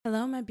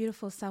Hello, my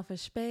beautiful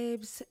selfish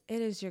babes.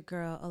 It is your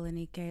girl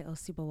Olenike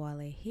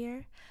Osibowale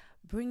here,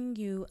 bringing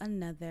you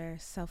another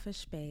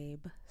selfish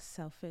babe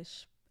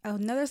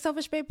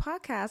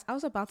podcast. I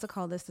was about to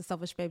call this the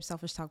Selfish Babe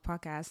Selfish Talk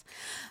podcast,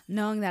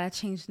 knowing that I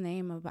changed the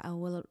name about a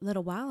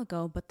little while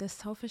ago. But the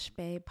Selfish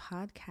Babe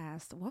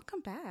podcast.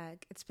 Welcome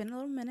back. It's been a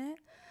little minute.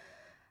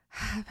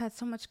 I've had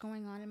so much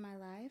going on in my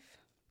life.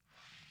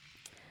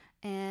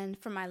 And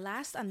for my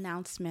last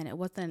announcement, it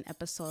wasn't an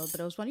episode, but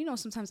it was one,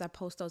 sometimes I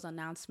post those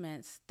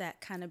announcements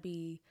that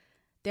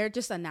they're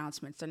just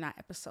announcements. They're not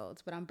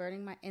episodes, but I'm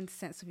burning my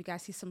incense. So if you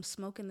guys see some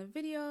smoke in the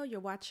video,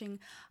 you're watching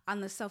on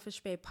the Selfish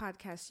Babe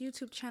Podcast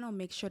YouTube channel,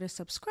 make sure to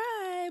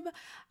subscribe.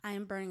 I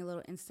am burning a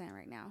little incense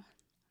right now.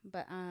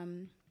 But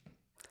in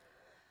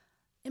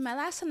my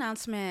last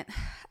announcement,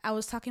 I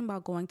was talking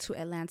about going to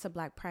Atlanta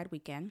Black Pride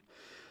Weekend,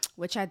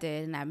 which I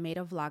did, and I made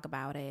a vlog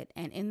about it.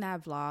 And in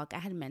that vlog, I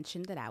had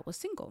mentioned that I was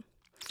single.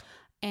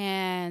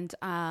 And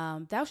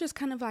that was just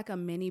kind of like a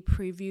mini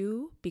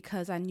preview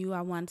because I knew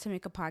I wanted to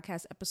make a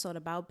podcast episode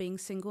about being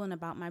single and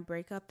about my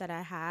breakup that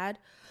I had.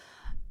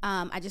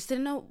 I just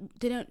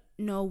didn't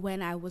know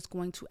when I was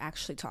going to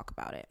actually talk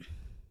about it.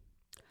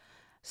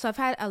 So I've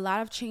had a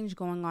lot of change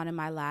going on in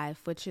my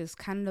life, which is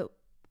kind of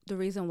the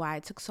reason why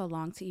it took so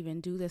long to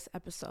even do this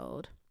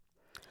episode.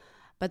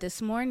 But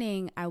this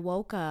morning I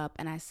woke up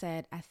and I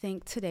said, I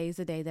think today's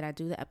the day that I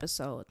do the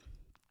episode.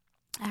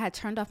 I had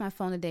turned off my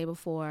phone the day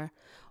before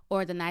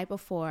or the night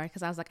before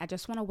because I was like, I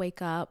just want to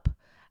wake up.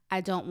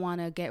 I don't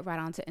want to get right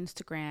onto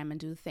Instagram and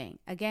do the thing.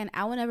 Again,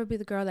 I will never be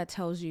the girl that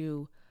tells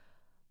you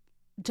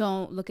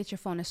don't look at your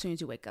phone as soon as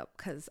you wake up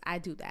because I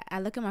do that. I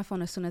look at my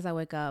phone as soon as I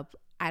wake up.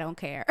 I don't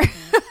care.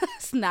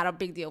 It's not a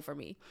big deal for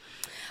me.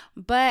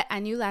 But I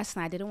knew last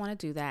night I didn't want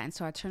to do that. And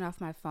so I turned off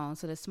my phone.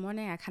 So this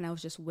morning I kind of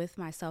was just with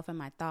myself and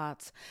my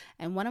thoughts.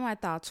 And one of my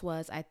thoughts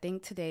was, I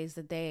think today's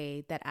the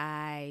day that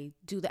I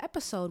do the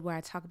episode where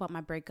I talk about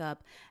my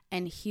breakup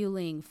and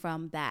healing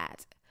from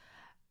that.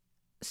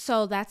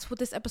 So that's what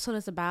this episode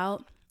is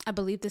about. I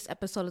believe this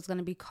episode is going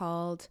to be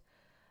called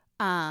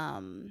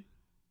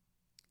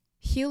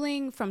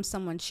Healing from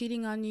Someone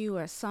Cheating on You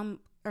or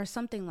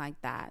something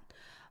like that.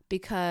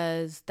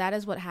 Because that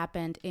is what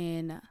happened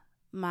in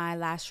my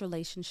last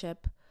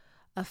relationship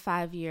of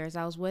 5 years.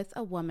 I was with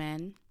a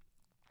woman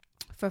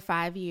for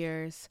 5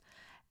 years,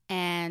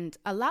 and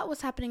a lot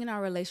was happening in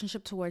our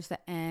relationship towards the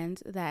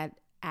end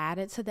that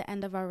added to the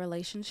end of our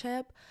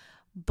relationship.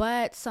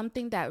 But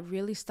something that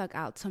really stuck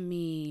out to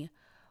me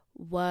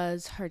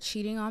was her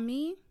cheating on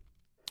me.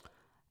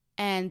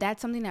 And that's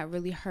something that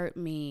really hurt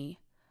me.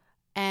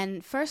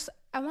 And first,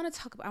 I want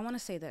to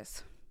say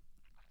this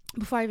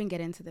before I even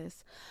get into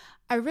this.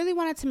 I really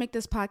wanted to make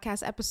this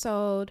podcast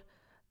episode.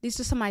 These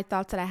are some of my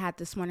thoughts that I had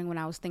this morning when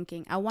I was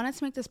thinking. I wanted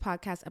to make this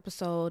podcast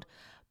episode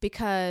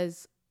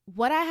because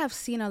what I have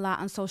seen a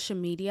lot on social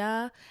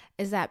media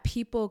is that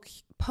people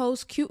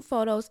post cute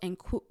photos and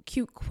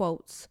cute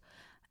quotes.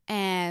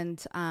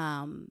 And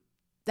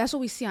that's what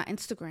we see on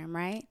Instagram,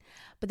 right?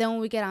 But then when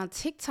we get on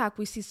TikTok,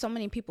 we see so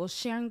many people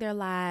sharing their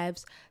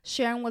lives,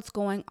 sharing what's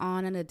going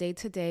on in a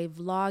day-to-day,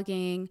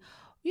 vlogging,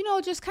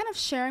 just kind of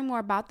sharing more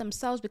about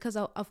themselves because,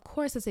 of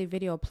course, it's a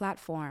video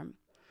platform.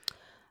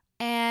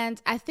 And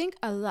I think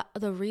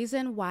the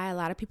reason why a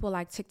lot of people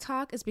like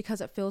TikTok is because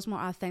it feels more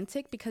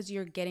authentic because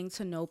you're getting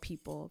to know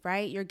people,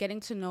 right? You're getting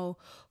to know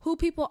who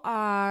people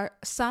are,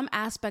 some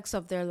aspects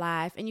of their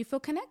life, and you feel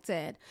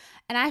connected.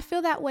 And I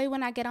feel that way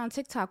when I get on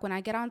TikTok. When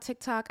I get on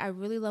TikTok, I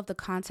really love the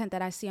content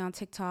that I see on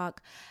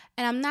TikTok.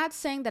 And I'm not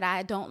saying that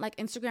I don't like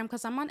Instagram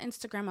because I'm on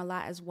Instagram a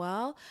lot as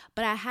well,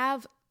 but I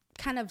have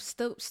kind of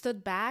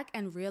stood back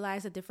and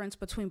realized the difference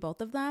between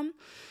both of them.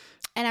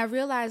 And I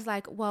realized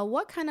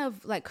what kind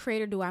of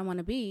creator do I want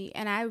to be?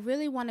 And I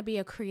really want to be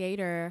a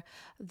creator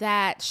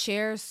that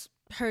shares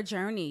her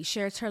journey,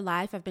 shares her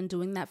life. I've been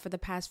doing that for the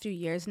past few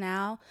years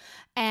now.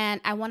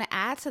 And I want to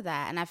add to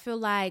that. And I feel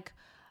like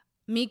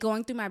me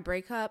going through my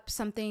breakup,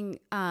 something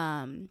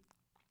that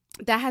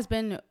has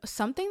been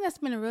something that's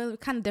been really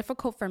kind of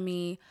difficult for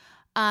me.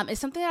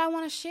 It's something that I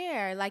want to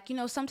share.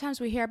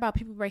 Sometimes we hear about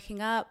people breaking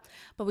up,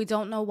 but we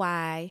don't know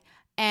why.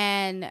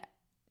 And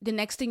the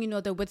next thing you know,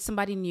 they're with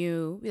somebody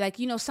new.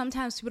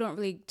 Sometimes people don't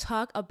really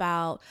talk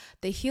about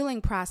the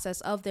healing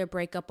process of their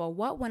breakup or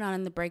what went on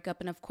in the breakup.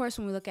 And of course,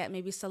 when we look at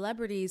maybe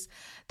celebrities,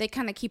 they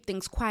kind of keep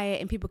things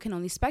quiet and people can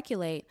only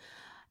speculate.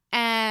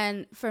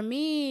 And for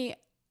me,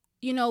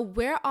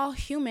 we're all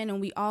human and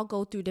we all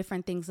go through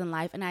different things in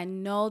life. And I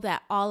know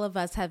that all of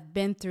us have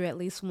been through at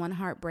least one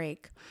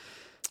heartbreak.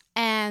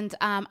 And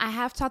I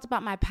have talked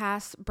about my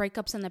past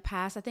breakups in the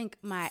past. I think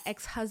my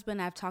ex-husband,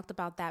 I've talked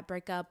about that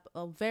breakup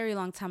a very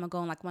long time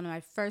ago in one of my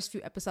first few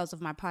episodes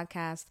of my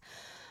podcast.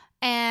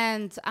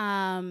 And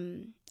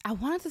I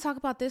wanted to talk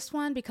about this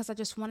one because I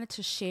just wanted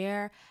to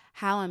share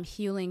how I'm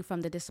healing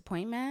from the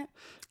disappointment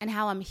and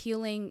how I'm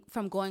healing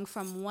from going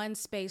from one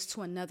space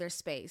to another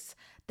space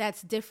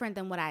that's different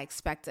than what I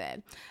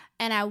expected.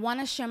 And I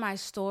want to share my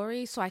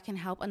story so I can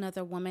help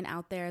another woman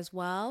out there as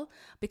well,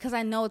 because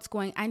I know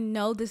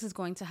this is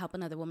going to help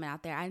another woman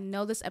out there. I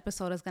know this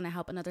episode is going to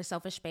help another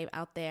selfish babe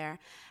out there.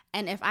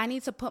 And if I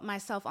need to put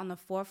myself on the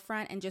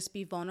forefront and just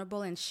be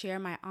vulnerable and share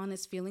my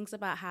honest feelings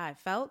about how I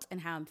felt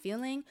and how I'm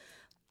feeling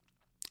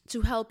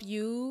to help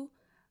you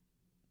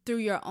through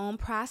your own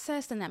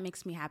process, then that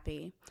makes me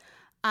happy.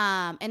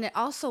 And it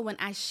also, when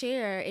I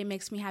share, it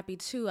makes me happy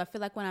too. I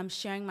feel like when I'm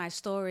sharing my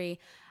story,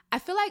 I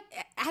feel like,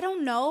 I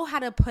don't know how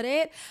to put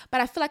it, but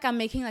I feel like I'm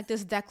making like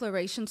this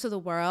declaration to the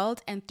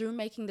world. And through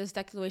making this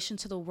declaration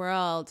to the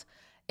world,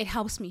 it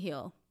helps me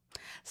heal.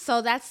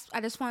 So I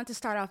just wanted to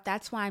start off.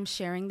 That's why I'm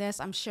sharing this.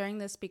 I'm sharing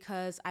this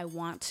because I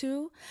want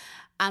to.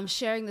 I'm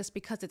sharing this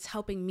because it's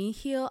helping me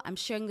heal. I'm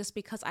sharing this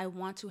because I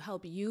want to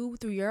help you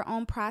through your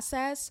own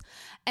process.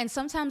 And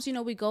sometimes,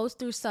 we go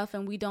through stuff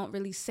and we don't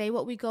really say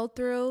what we go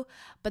through.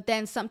 But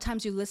then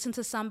sometimes you listen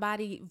to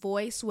somebody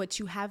voice what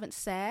you haven't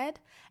said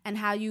and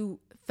how you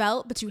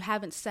felt, but you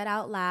haven't said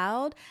out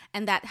loud.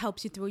 And that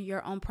helps you through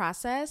your own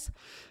process.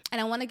 And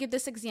I want to give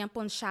this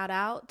example and shout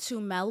out to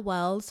Mel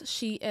Wells.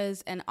 She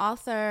is an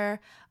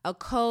author, a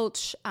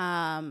coach,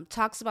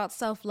 talks about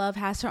self-love,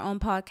 has her own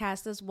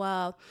podcast as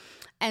well.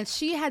 And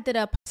she had did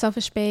a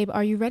Selfish Babe,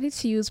 are you ready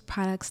to use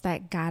products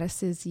that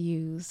goddesses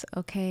use?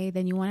 Okay,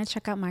 then you want to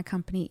check out my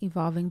company,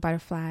 Evolving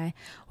Butterfly,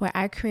 where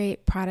I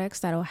create products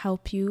that will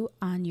help you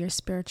on your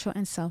spiritual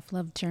and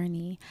self-love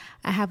journey.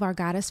 I have our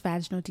Goddess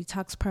Vaginal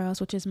Detox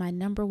Pearls, which is my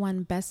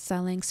 #1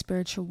 best-selling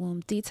spiritual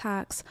womb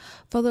detox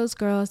for those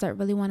girls that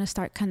really want to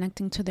start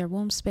connecting to their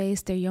womb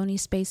space, their yoni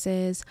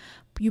spaces.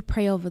 You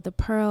pray over the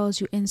pearls,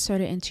 you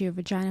insert it into your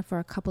vagina for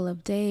a couple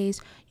of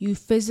days, you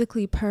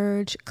physically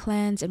purge,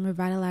 cleanse, and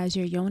revitalize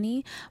your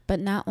yoni.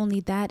 But not only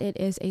that, it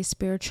is a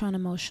spiritual and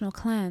emotional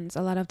cleanse.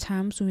 A lot of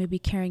times we may be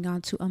carrying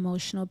on to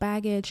emotional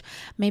baggage.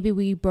 Maybe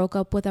we broke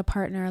up with a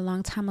partner a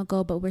long time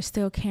ago, but we're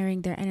still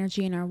carrying their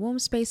energy in our womb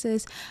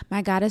spaces.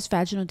 My Goddess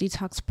Vaginal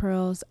Detox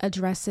Pearls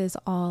addresses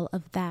all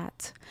of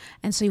that.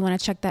 And so you want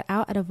to check that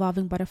out at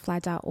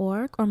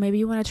evolvingbutterfly.org, or maybe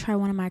you want to try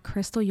one of my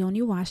crystal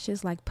yoni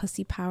washes like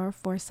Pussy Power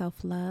for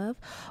self-love,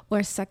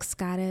 or Sex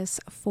Goddess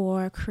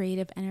for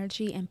creative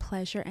energy and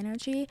pleasure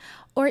energy,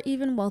 or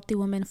even Wealthy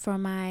Woman for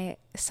my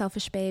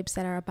selfish babes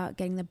that are about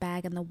getting the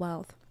bag and the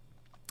wealth.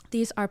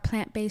 These are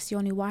plant-based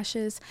yoni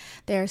washes.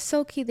 They are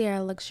silky, they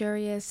are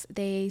luxurious,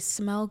 they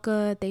smell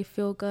good, they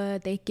feel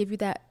good, they give you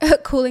that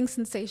cooling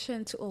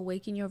sensation to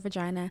awaken your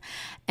vagina.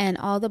 And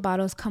all the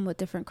bottles come with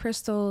different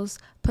crystals: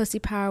 Pussy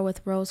Power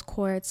with rose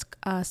quartz,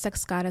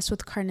 Sex Goddess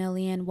with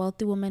carnelian,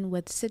 Wealthy Woman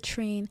with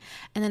citrine.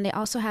 And then they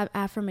also have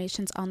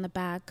affirmations on the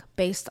back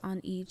based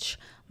on each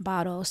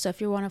bottle. So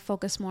if you want to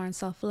focus more on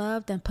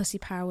self-love, then Pussy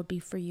Power would be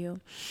for you.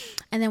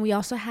 And then we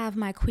also have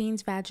my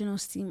Queen's Vaginal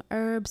Steam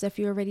Herbs. If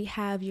you already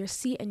have your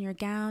seat and your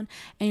gown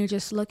and you're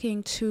just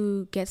looking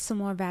to get some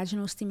more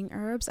vaginal steaming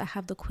herbs, I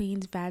have the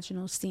Queen's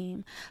Vaginal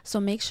Steam.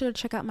 So make sure to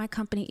check out my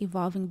company,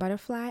 Evolving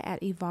Butterfly,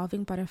 at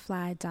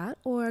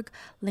evolvingbutterfly.org.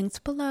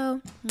 Linked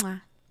below.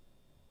 Mwah.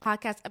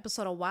 Podcast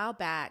episode a while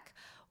back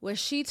where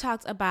she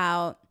talked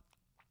about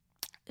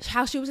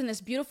how she was in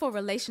this beautiful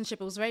relationship.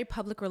 It was a very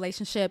public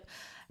relationship.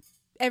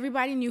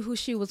 Everybody knew who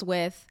she was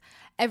with.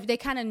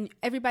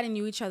 Everybody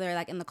knew each other,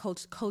 like in the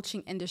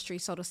coaching industry,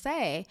 so to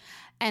say,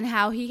 and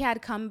how he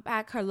had come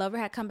back. Her lover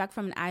had come back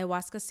from an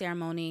ayahuasca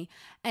ceremony,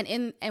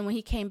 and when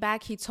he came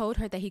back, he told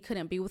her that he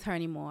couldn't be with her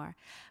anymore.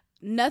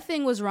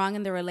 Nothing was wrong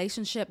in the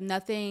relationship.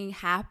 Nothing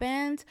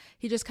happened.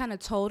 He just kind of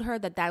told her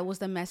that was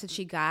the message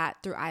he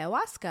got through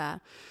ayahuasca.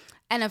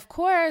 And of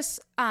course,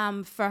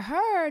 for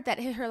her, that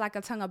hit her like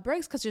a ton of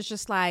bricks, because it's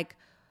just like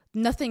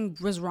nothing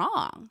was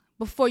wrong.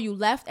 Before you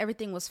left,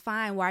 everything was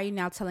fine. Why are you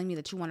now telling me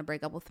that you want to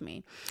break up with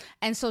me?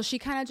 And so she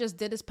kind of just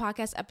did this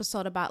podcast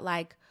episode about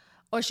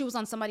or she was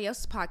on somebody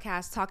else's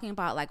podcast talking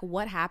about like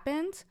what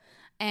happened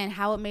and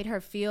how it made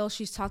her feel.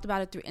 She's talked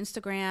about it through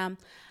Instagram,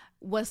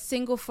 was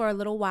single for a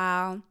little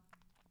while,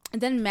 and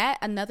then met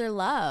another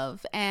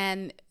love.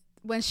 And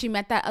when she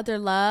met that other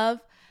love,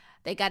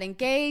 they got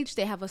engaged.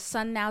 They have a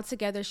son now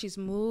together. She's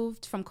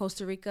moved from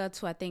Costa Rica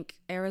to, I think,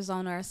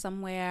 Arizona or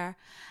somewhere.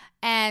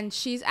 And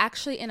she's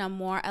actually in a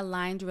more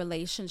aligned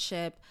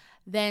relationship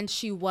than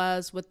she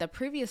was with the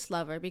previous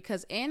lover,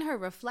 because in her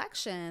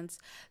reflections,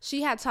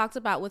 she had talked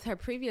about with her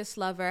previous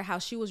lover how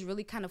she was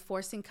really kind of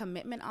forcing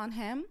commitment on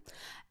him.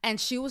 And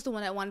she was the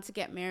one that wanted to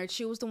get married.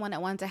 She was the one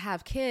that wanted to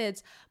have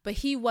kids, but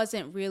he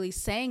wasn't really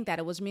saying that.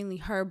 It was mainly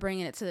her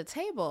bringing it to the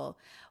table.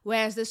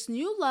 Whereas this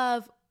new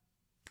love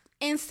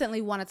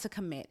instantly wanted to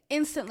commit,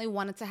 instantly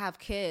wanted to have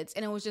kids.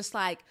 And it was just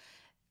like,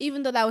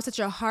 even though that was such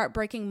a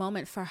heartbreaking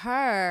moment for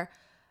her,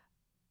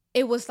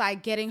 it was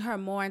like getting her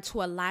more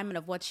into alignment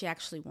of what she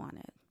actually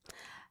wanted.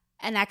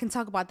 And I can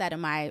talk about that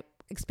in my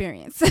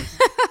experience.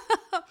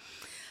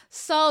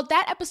 So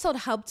that episode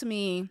helped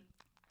me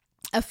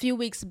a few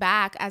weeks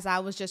back as I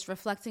was just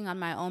reflecting on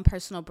my own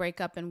personal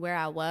breakup and where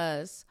I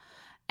was.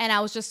 And I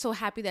was just so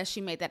happy that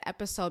she made that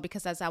episode,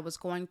 because as I was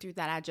going through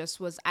that,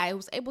 I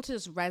was able to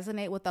just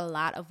resonate with a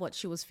lot of what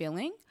she was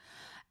feeling.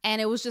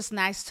 And it was just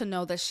nice to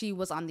know that she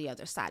was on the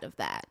other side of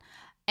that.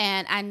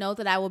 And I know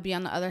that I will be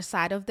on the other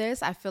side of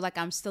this. I feel like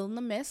I'm still in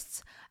the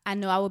midst. I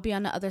know I will be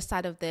on the other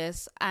side of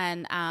this.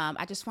 And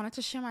I just wanted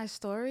to share my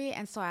story.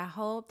 And so I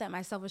hope that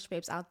my selfish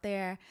babes out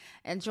there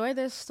enjoy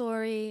this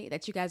story,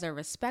 that you guys are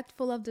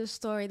respectful of this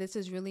story. This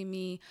is really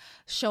me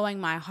showing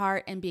my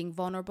heart and being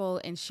vulnerable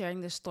and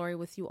sharing this story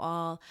with you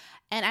all.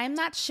 And I'm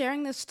not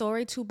sharing this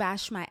story to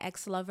bash my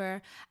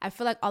ex-lover. I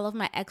feel like all of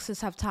my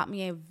exes have taught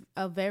me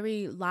a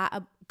very lot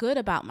of good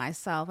about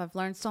myself. I've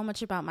learned so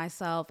much about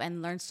myself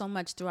and learned so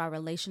much through our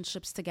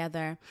relationships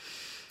together.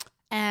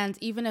 And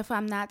even if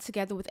I'm not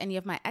together with any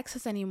of my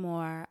exes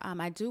anymore,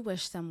 I do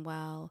wish them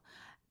well.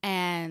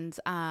 And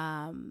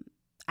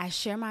I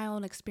share my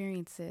own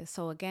experiences.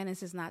 So again,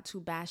 this is not to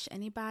bash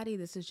anybody.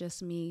 This is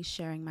just me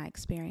sharing my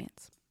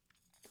experience.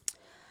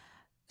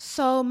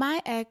 So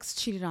my ex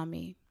cheated on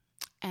me.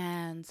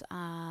 And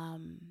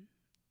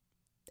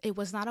it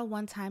was not a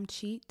one-time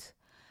cheat.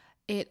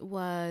 It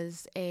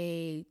was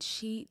a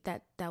cheat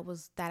that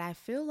I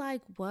feel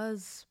like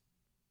was,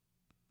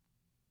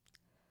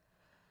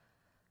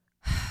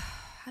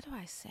 how do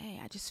I say?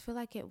 I just feel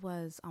like it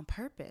was on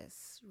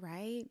purpose,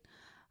 right?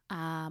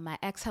 My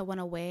ex had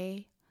went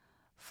away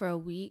for a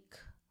week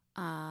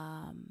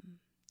to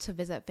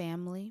visit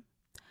family,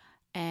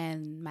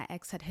 and my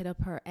ex had hit up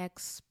my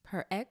ex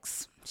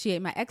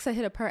had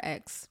hit up her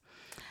ex.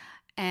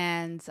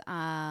 And,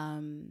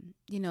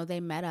 they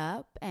met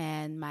up,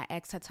 and my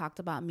ex had talked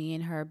about me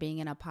and her being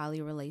in a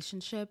poly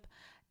relationship,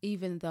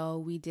 even though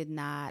we did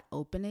not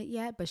open it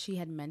yet, but she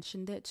had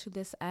mentioned it to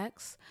this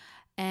ex,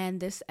 and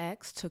this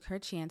ex took her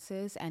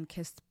chances and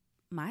kissed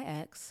my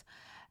ex,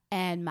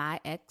 and my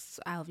ex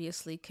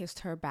obviously kissed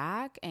her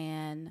back,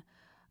 and,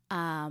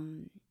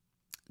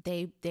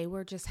 they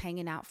were just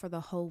hanging out for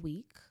the whole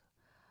week.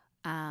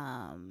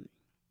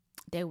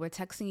 They were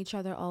texting each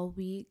other all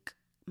week.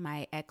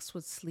 My ex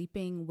was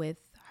sleeping with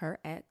her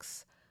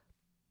ex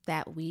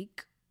that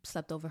week,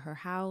 slept over her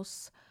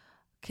house,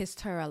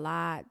 kissed her a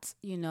lot.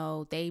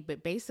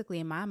 But basically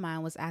in my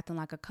mind was acting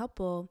like a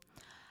couple.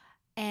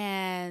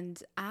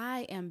 And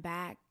I am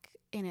back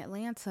in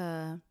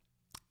Atlanta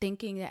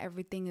thinking that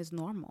everything is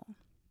normal.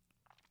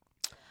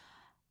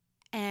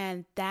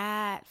 And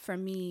that for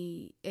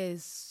me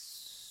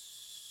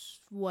is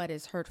what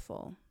is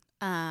hurtful.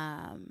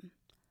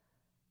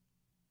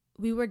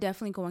 We were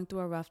definitely going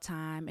through a rough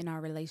time in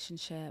our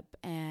relationship,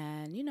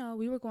 and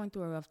we were going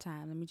through a rough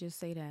time. Let me just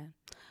say that.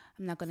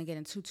 I'm not going to get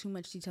into too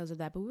much details of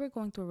that, but we were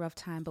going through a rough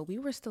time, but we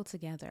were still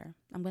together.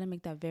 I'm going to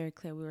make that very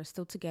clear. We were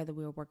still together.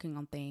 We were working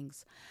on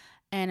things.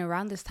 And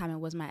around this time, it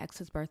was my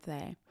ex's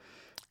birthday.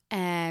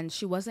 And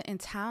she wasn't in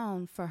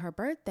town for her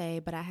birthday,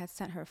 but I had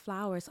sent her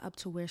flowers up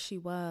to where she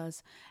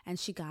was, and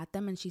she got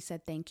them, and she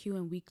said thank you.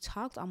 And we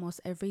talked almost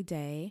every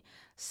day,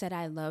 said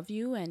I love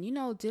you, and,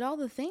 did all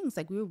the things.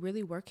 Like, we were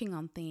really working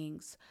on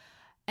things.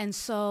 And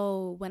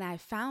so when I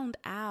found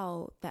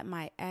out that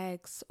my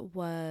ex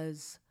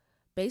was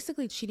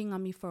basically cheating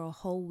on me for a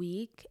whole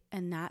week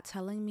and not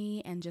telling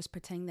me and just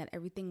pretending that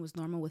everything was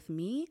normal with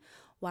me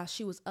while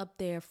she was up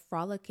there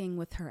frolicking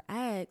with her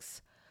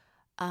ex,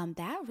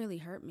 that really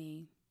hurt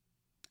me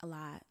a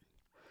lot.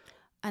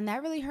 And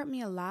that really hurt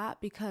me a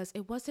lot because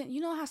it wasn't,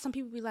 how some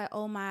people be like,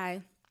 oh,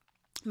 my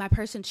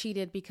person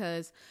cheated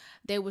because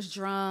they was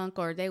drunk,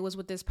 or they was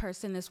with this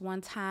person this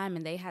one time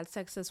and they had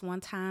sex this one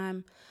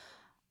time.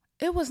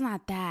 It was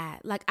not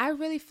that. Like, I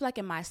really feel like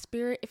in my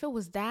spirit, if it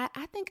was that,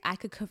 I think I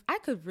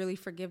could really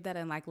forgive that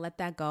and like let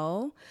that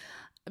go,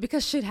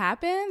 because shit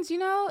happens,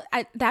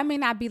 that may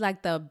not be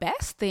like the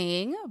best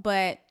thing,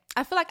 but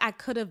I feel like I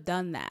could have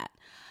done that.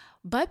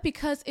 But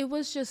because it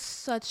was just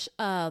such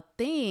a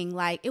thing,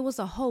 like it was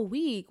a whole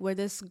week where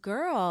this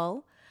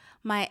girl,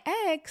 my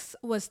ex,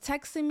 was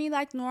texting me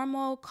like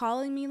normal,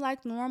 calling me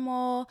like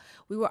normal.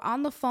 We were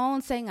on the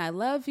phone saying I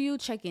love you,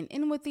 checking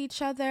in with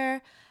each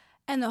other.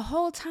 And the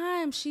whole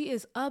time she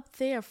is up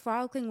there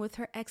frolicking with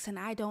her ex, and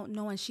I don't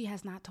know, and she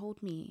has not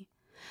told me.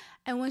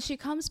 And when she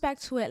comes back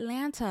to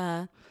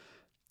Atlanta,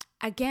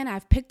 again,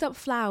 I've picked up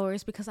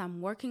flowers because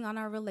I'm working on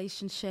our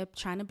relationship,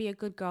 trying to be a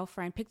good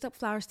girlfriend, picked up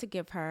flowers to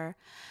give her,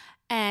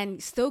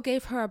 and still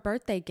gave her a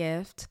birthday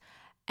gift.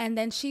 And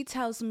then she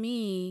tells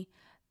me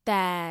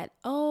that,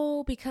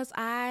 because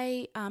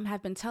I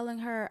have been telling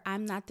her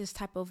I'm not this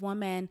type of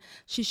woman,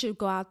 she should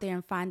go out there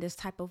and find this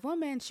type of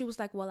woman. She was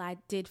like, well, I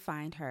did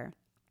find her.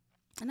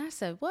 And I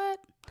said, what?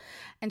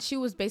 And she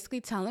was basically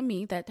telling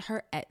me that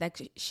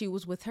she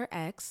was with her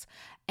ex,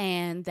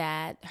 and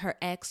that her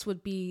ex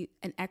would be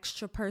an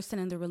extra person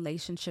in the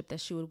relationship that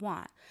she would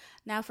want.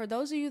 Now, for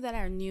those of you that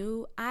are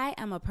new, I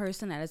am a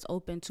person that is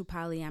open to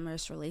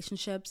polyamorous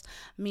relationships,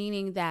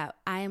 meaning that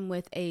I am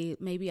with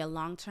maybe a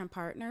long-term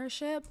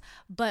partnership,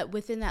 but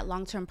within that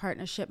long-term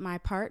partnership, my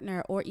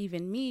partner or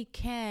even me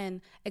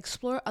can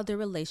explore other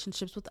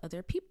relationships with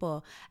other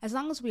people, as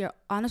long as we are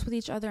honest with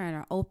each other and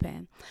are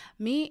open.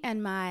 Me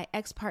and my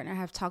ex-partner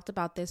have have talked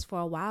about this for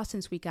a while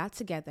since we got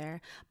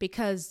together,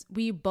 because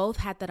we both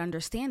had that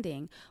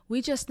understanding.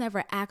 We just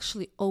never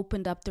actually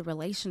opened up the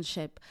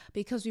relationship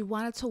because we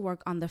wanted to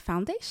work on the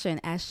foundation,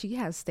 as she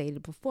has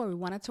stated before. We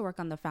wanted to work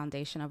on the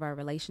foundation of our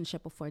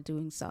relationship before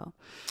doing so.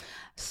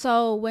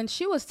 So when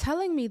she was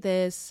telling me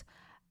this,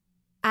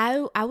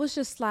 I was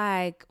just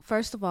like,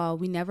 first of all,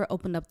 we never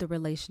opened up the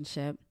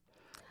relationship.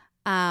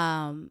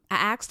 I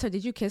asked her,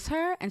 did you kiss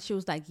her? And she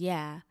was like,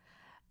 yeah.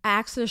 I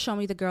asked her to show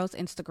me the girl's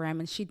Instagram,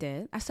 and she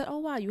did. I said, oh,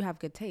 wow, you have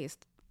good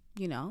taste,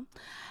 you know?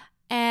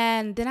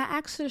 And then I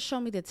asked her to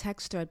show me the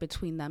text thread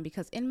between them,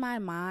 because in my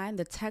mind,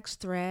 the text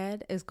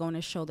thread is going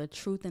to show the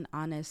truth and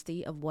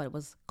honesty of what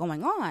was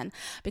going on,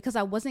 because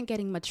I wasn't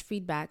getting much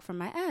feedback from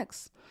my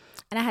ex.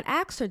 And I had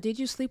asked her, did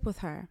you sleep with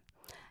her?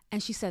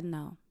 And she said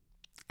no.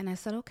 And I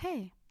said,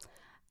 okay.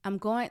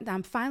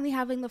 I'm finally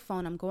having the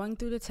phone. I'm going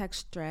through the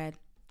text thread.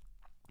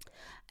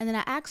 And then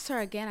I asked her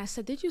again. I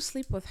said, did you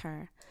sleep with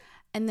her?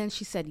 And then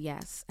she said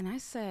yes. And I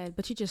said,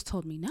 but you just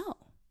told me no.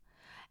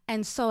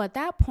 And so at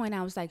that point,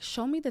 I was like,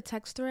 show me the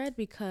text thread,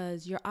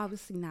 because you're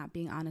obviously not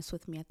being honest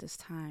with me at this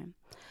time.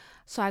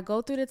 So I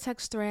go through the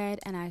text thread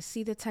and I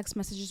see the text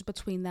messages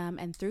between them.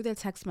 And through the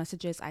text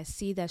messages, I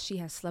see that she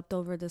has slept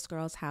over this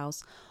girl's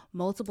house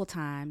multiple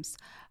times.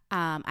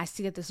 I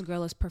see that this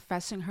girl is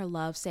professing her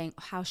love, saying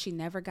how she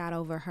never got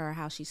over her,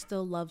 how she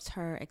still loves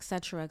her,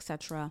 etc.,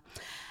 etc.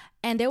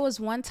 And there was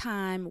one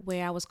time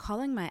where I was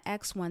calling my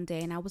ex one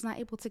day and I was not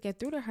able to get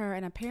through to her.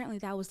 And apparently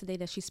that was the day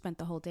that she spent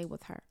the whole day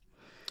with her.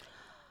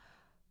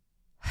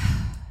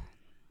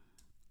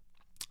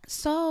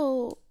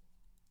 So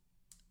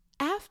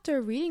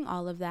after reading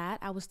all of that,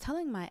 I was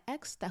telling my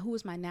ex, who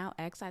was my now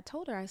ex, I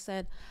told her, I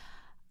said,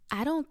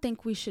 I don't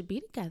think we should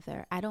be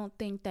together. I don't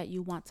think that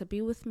you want to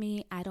be with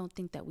me. I don't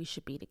think that we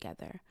should be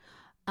together.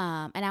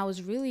 And I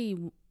was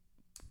really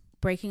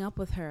breaking up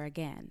with her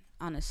again,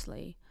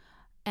 honestly.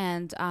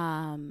 And,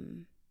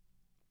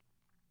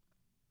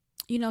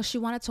 she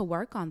wanted to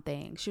work on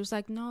things. She was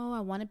like, no,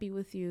 I want to be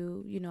with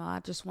you. I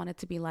just want it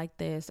to be like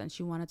this. And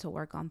she wanted to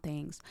work on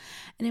things.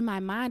 And in my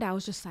mind, I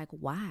was just like,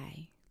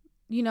 why?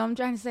 I'm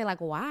trying to say, like,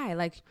 why?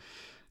 Like,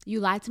 you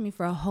lied to me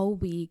for a whole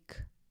week.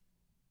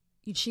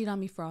 You cheated on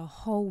me for a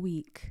whole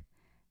week.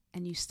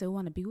 And you still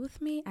want to be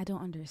with me? I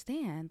don't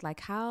understand.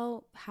 Like,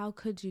 how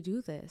could you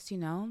do this,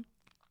 And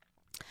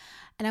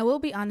I will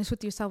be honest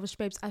with you, Selfish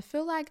Babes. I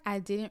feel like I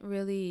didn't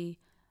really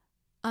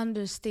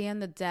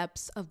understand the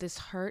depths of this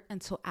hurt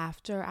until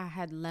after I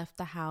had left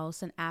the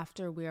house and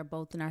after we are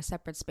both in our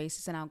separate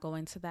spaces. And I'll go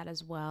into that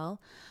as well.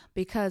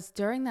 Because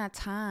during that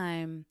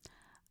time,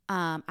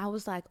 I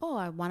was like, oh,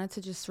 I wanted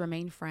to just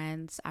remain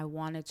friends. I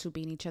wanted to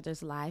be in each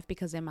other's life,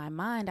 because in my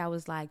mind, I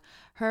was like,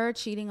 her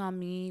cheating on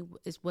me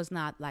was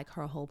not like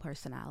her whole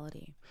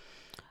personality.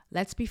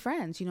 Let's be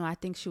friends. I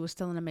think she was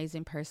still an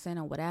amazing person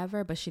or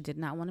whatever, but she did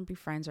not want to be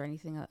friends or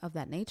anything of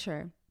that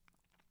nature.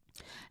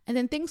 And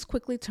then things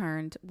quickly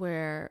turned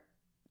where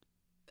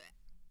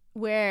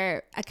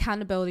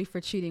accountability for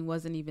cheating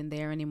wasn't even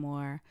there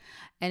anymore.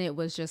 And it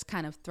was just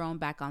kind of thrown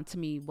back onto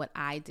me, what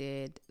I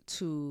did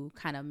to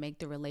kind of make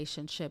the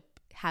relationship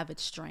have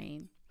its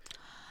strain.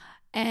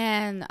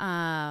 And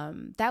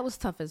that was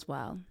tough as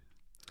well.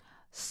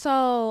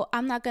 So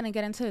I'm not going to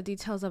get into the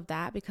details of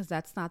that, because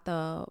that's not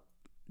the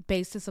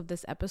basis of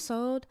this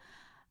episode.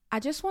 I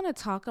just want to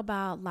talk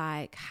about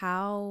like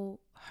how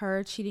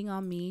her cheating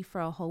on me for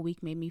a whole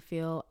week made me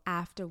feel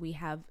after we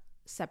have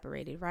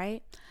separated,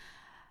 right?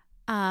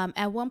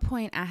 At one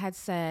point I had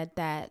said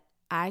that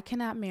I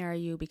cannot marry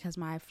you because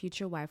my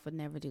future wife would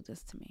never do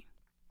this to me.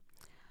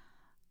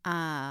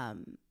 I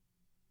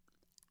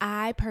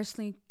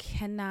personally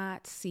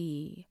cannot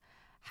see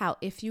how,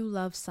 if you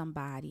love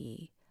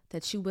somebody,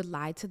 that you would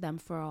lie to them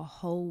for a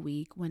whole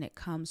week when it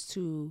comes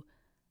to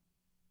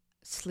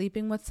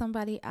sleeping with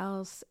somebody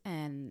else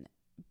and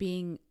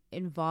being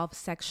involved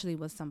sexually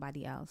with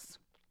somebody else,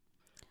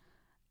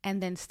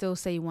 and then still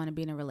say you want to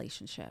be in a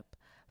relationship.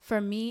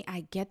 For me,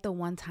 I get the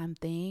one-time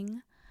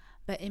thing,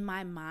 but in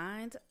my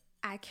mind,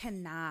 I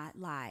cannot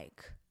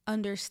like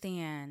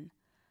understand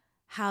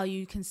how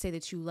you can say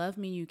that you love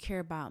me, you care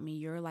about me,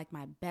 you're like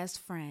my best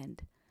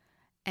friend,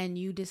 and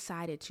you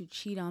decided to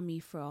cheat on me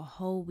for a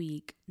whole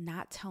week,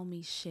 not tell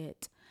me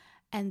shit.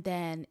 And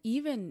then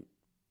even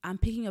I'm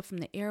picking up from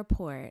the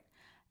airport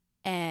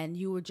and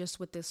you were just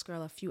with this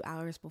girl a few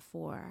hours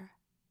before.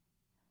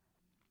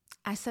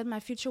 I said my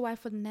future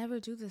wife would never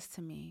do this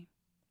to me,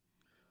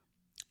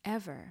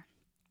 ever.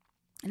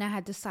 And I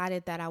had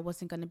decided that I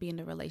wasn't going to be in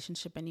the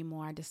relationship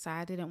anymore. I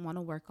decided I didn't want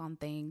to work on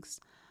things.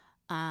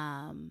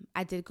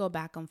 I did go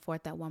back and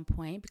forth at one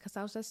point because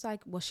I was just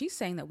like, well, she's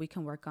saying that we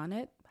can work on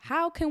it.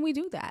 How can we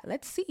do that?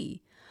 Let's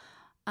see.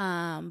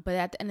 But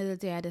at the end of the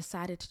day, I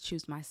decided to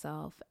choose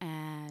myself.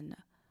 And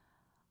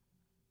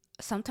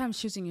sometimes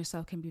choosing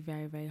yourself can be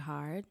very, very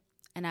hard.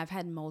 And I've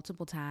had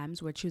multiple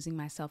times where choosing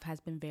myself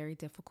has been very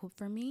difficult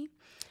for me.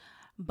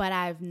 But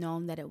I've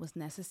known that it was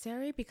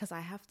necessary because I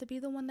have to be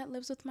the one that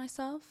lives with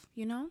myself,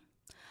 you know?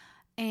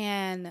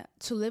 And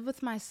to live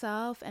with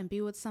myself and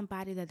be with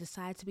somebody that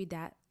decided to be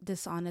that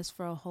dishonest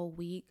for a whole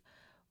week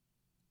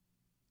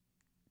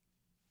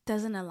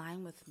doesn't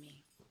align with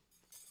me.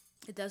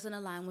 It doesn't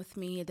align with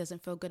me. It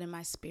doesn't feel good in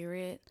my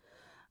spirit.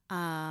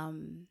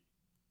 Um,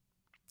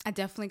 I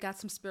definitely got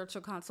some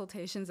spiritual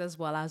consultations as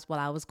well as while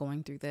I was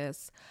going through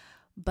this.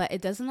 But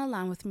it doesn't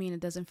align with me and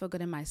it doesn't feel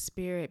good in my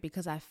spirit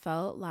because I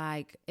felt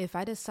like if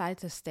I decided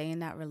to stay in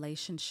that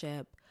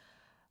relationship,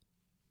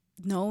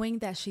 knowing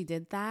that she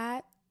did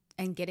that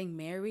and getting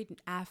married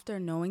after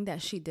knowing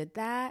that she did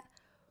that,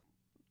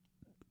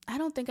 I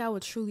don't think I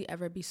would truly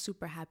ever be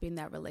super happy in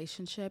that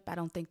relationship. I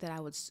don't think that I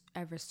would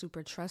ever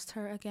super trust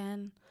her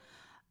again.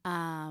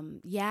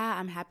 Yeah,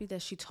 I'm happy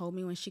that she told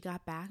me when she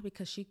got back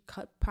because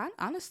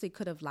honestly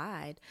could have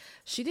lied.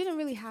 She didn't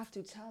really have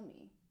to tell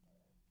me.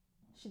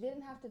 She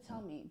didn't have to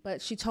tell me,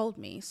 but she told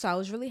me. So I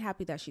was really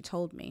happy that she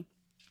told me.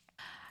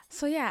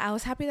 So yeah, I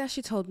was happy that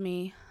she told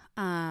me.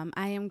 I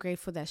am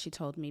grateful that she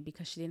told me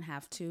because she didn't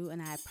have to, and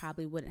I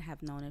probably wouldn't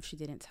have known if she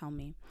didn't tell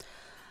me.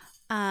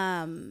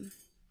 I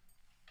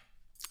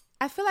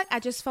feel like I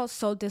just felt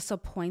so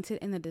disappointed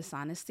in the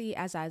dishonesty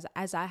as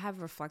I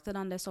have reflected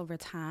on this over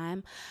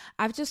time.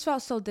 I've just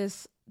felt so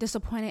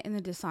disappointed in the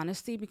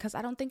dishonesty because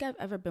I don't think I've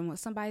ever been with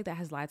somebody that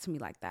has lied to me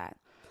like that.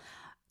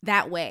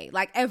 That way,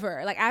 like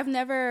ever. Like I've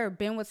never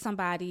been with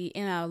somebody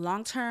in a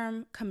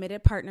long-term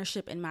committed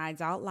partnership in my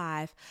adult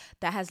life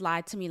that has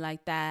lied to me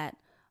like that.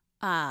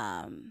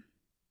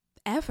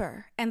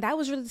 Ever. And that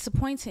was really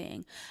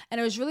disappointing.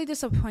 And it was really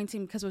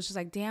disappointing because it was just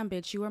like, damn,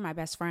 bitch, you were my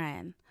best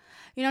friend.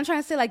 You know what I'm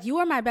trying to say? Like, you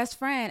are my best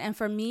friend. And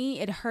for me,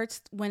 it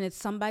hurts when it's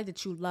somebody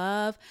that you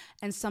love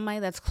and somebody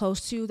that's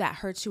close to you that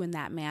hurts you in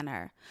that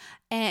manner.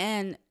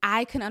 And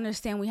I can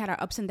understand we had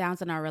our ups and downs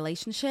in our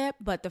relationship,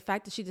 but the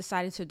fact that she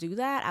decided to do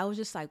that, I was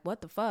just like, what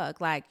the fuck?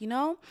 Like, you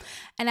know?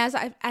 And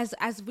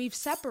as we've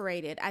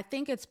separated, I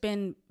think it's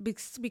been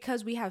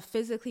because we have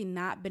physically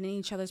not been in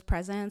each other's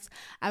presence.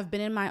 I've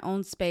been in my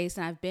own space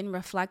and I've been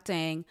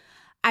reflecting.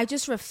 I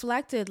just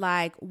reflected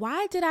like,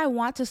 why did I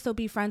want to still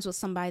be friends with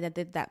somebody that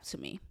did that to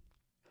me?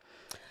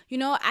 You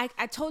know, I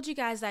told you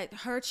guys that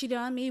her cheating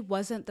on me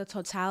wasn't the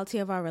totality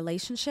of our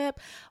relationship,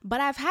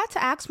 but I've had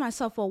to ask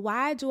myself, well,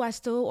 why do I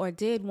still or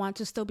did want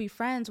to still be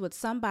friends with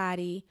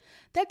somebody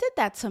that did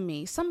that to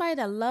me? Somebody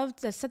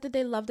that said that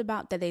they loved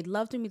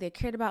me, they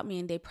cared about me,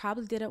 and they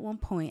probably did at one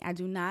point. I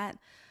do not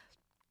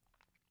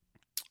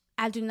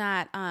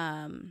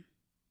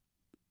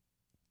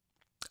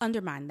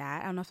undermine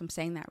that. I don't know if I'm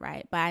saying that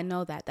right, but I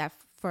know that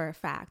for a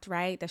fact,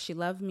 right? That she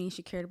loved me,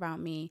 she cared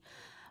about me.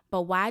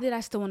 But why did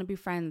I still want to be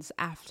friends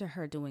after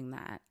her doing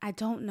that? I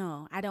don't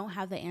know. I don't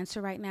have the answer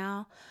right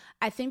now.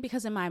 I think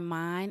because in my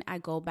mind, I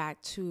go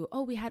back to,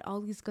 oh, we had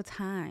all these good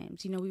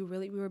times. You know, we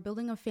were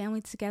building a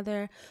family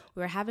together. We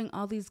were having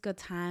all these good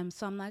times.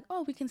 So I'm like,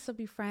 oh, we can still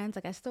be friends.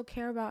 Like, I still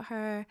care about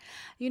her.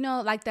 You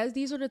know, like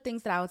these are the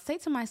things that I would say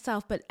to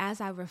myself. But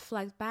as I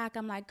reflect back,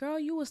 I'm like, girl,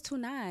 you was too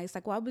nice.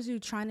 Like, why was you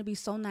trying to be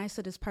so nice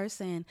to this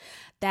person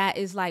that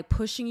is like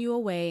pushing you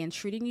away and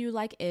treating you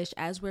like ish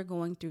as we're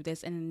going through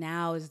this, and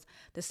now is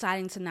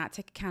deciding to not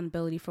take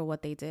accountability for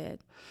what they did.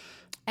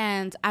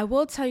 And I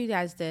will tell you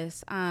guys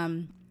this,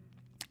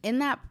 in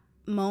that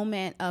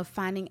moment of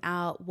finding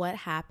out what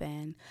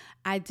happened,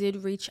 I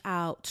did reach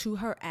out to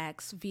her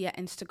ex via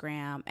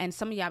Instagram. And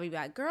some of y'all be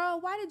like, girl,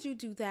 why did you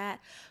do that?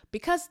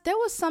 Because there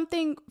was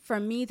something for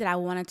me that I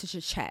wanted to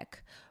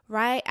check,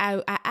 right?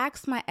 I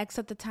asked my ex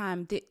at the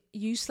time, did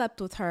you slept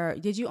with her?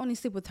 Did you only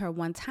sleep with her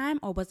one time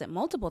or was it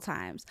multiple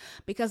times?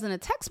 Because in a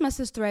text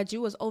message thread,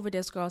 you was over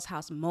this girl's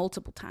house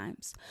multiple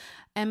times.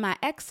 And my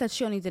ex said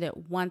she only did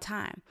it one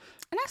time.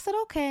 And I said,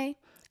 okay.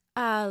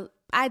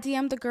 I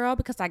DM'd the girl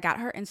because I got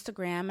her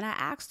Instagram and I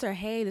asked her,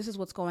 hey, this is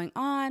what's going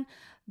on.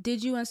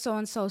 Did you and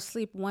so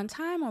sleep one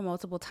time or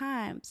multiple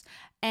times?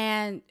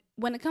 And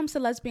when it comes to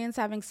lesbians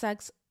having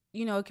sex,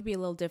 you know, it could be a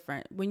little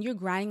different. When you're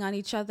grinding on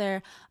each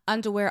other,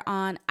 underwear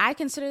on, I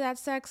consider that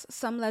sex.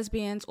 Some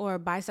lesbians or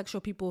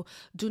bisexual people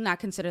do not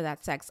consider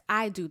that sex.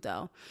 I do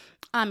though,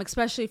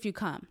 especially if you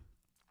come.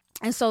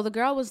 And so the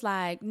girl was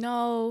like,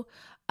 no,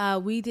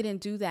 we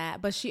didn't do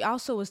that. But she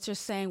also was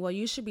just saying, well,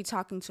 you should be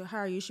talking to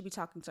her. You should be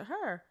talking to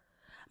her.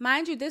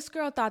 Mind you, this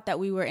girl thought that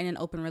we were in an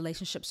open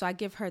relationship, so I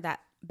give her that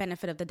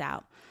benefit of the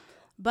doubt.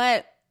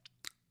 But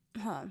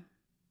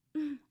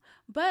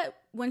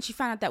when she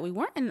found out that we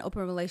weren't in an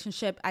open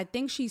relationship, I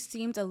think she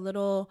seemed a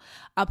little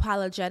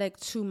apologetic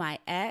to my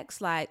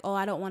ex, like, oh,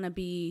 I don't want to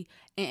be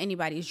in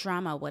anybody's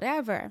drama,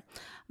 whatever.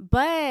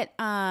 But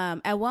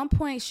at one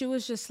point, she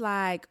was just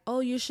like, oh,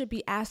 you should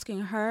be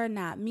asking her,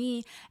 not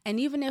me. And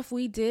even if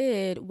we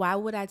did, why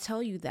would I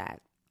tell you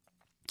that?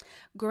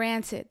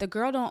 Granted, the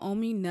girl don't owe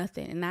me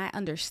nothing, and I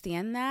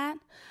understand that.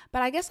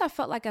 But I guess I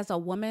felt like as a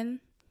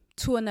woman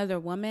to another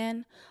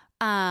woman,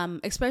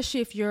 especially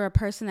if you're a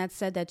person that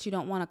said that you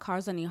don't want to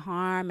cause any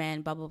harm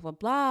and blah, blah, blah,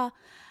 blah.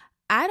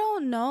 I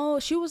don't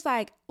know. She was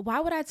like, why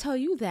would I tell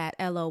you that?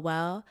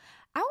 LOL.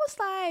 I was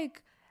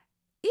like,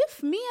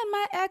 if me and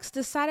my ex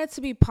decided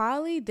to be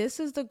poly, this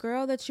is the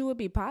girl that you would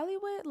be poly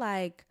with?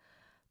 Like,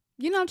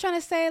 You know what I'm trying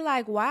to say?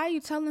 Like, why are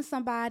you telling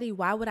somebody?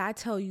 Why would I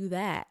tell you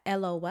that?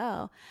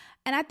 LOL.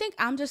 And I think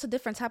I'm just a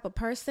different type of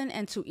person,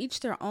 and to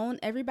each their own.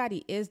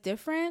 Everybody is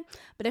different.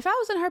 But if I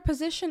was in her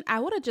position, I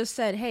would have just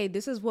said, hey,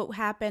 this is what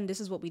happened. This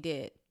is what we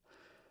did.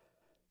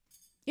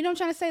 You know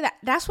what I'm trying to say?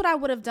 That's what I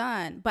would have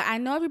done. But I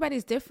know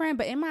everybody's different.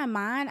 But in my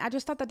mind, I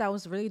just thought that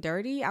was really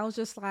dirty. I was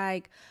just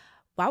like,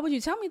 why would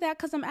you tell me that?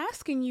 Because I'm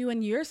asking you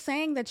and you're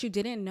saying that you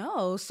didn't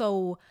know.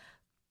 So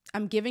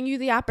I'm giving you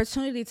the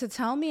opportunity to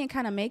tell me and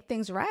kind of make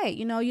things right.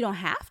 You know, you don't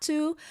have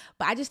to,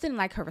 but I just didn't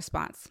like her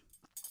response.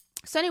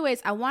 So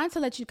anyways, I wanted to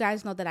let you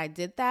guys know that I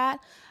did that.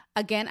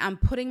 Again, I'm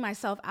putting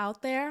myself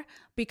out there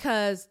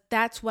because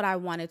that's what I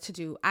wanted to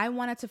do. I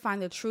wanted to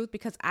find the truth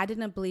because I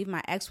didn't believe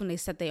my ex when they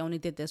said they only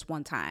did this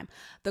one time.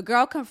 The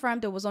girl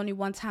confirmed it was only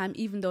one time,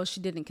 even though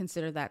she didn't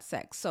consider that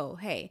sex. So,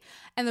 hey,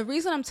 and the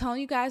reason I'm telling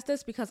you guys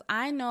this, because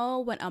I know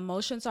when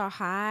emotions are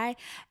high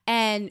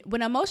and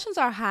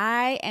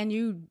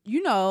you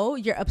know,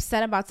 you're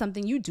upset about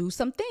something, you do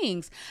some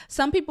things.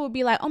 Some people would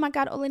be like, oh my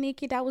God,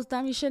 Oleniki, that was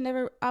dumb. You should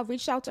never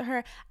reached out to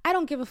her. I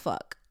don't give a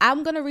fuck.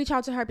 I'm going to reach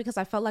out to her because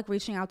I felt like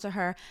reaching out to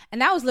her.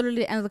 And that was literally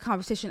the end of the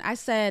conversation. I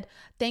said,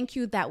 thank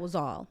you. That was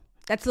all.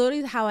 That's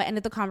literally how I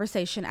ended the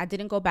conversation. I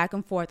didn't go back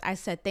and forth. I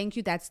said, thank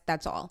you. That's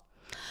all.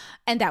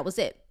 And that was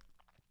it.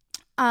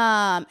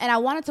 And I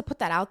wanted to put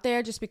that out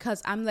there just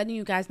because I'm letting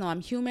you guys know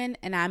I'm human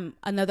and I'm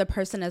another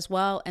person as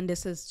well. And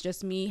this is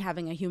just me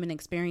having a human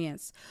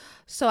experience.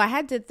 So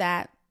I did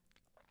that.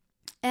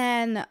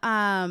 And,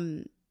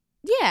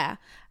 yeah.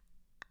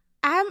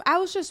 I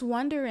was just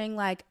wondering,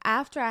 like,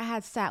 after I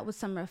had sat with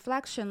some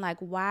reflection, like,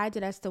 why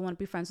did I still want to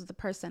be friends with the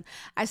person?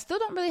 I still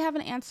don't really have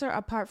an answer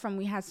apart from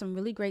we had some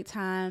really great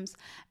times.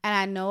 And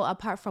I know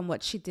apart from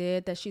what she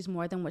did, that she's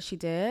more than what she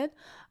did.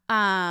 Do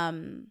I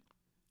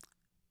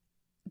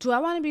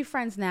want to be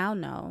friends now?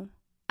 No.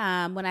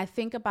 When I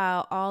think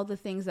about all the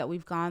things that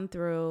we've gone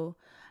through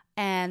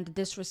and the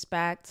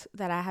disrespect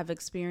that I have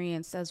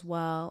experienced as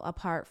well,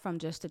 apart from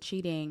just the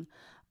cheating,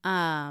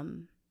 I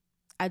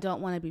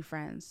don't want to be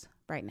friends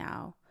right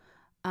now.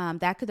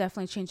 That could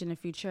definitely change in the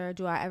future.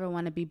 Do I ever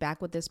want to be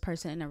back with this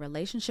person in a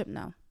relationship?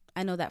 No,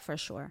 I know that for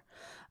sure.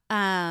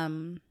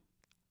 Yeah.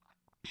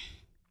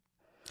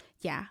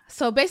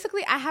 So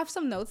basically I have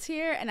some notes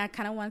here and I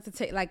kind of wanted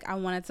to I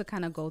wanted to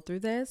kind of go through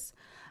this.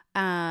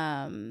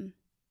 But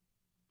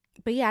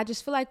yeah, I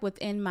just feel like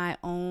within my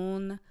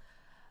own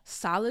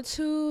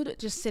solitude,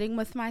 just sitting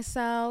with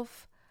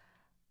myself,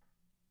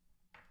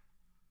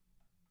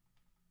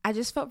 I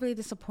just felt really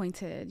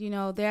disappointed. You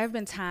know, there have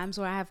been times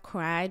where I have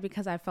cried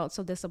because I felt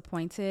so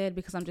disappointed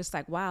because I'm just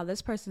like, wow,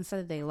 this person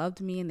said that they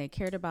loved me and they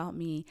cared about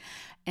me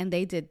and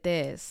they did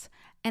this.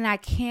 And I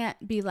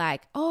can't be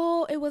like,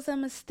 oh, it was a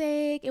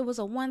mistake. It was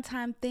a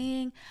one-time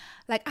thing.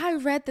 Like, I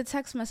read the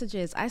text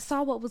messages. I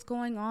saw what was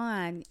going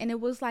on. And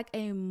it was like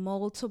a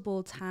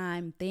multiple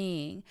time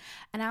thing.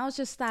 And I was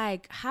just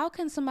like, how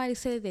can somebody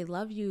say they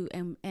love you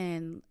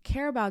and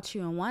care about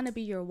you and want to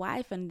be your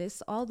wife and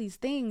all these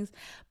things,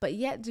 but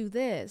yet do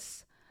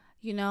this,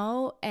 you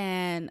know?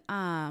 And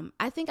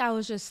I think I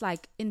was just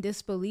like in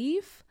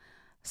disbelief.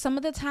 Some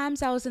of the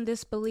times I was in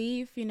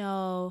disbelief, you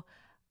know,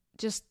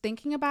 just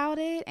thinking about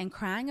it and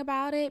crying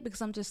about it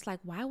because I'm just like,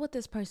 why would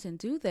this person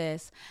do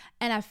this?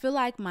 And I feel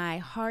like my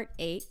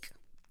heartache,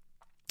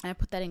 and I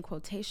put that in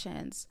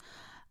quotations,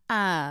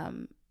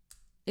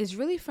 is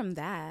really from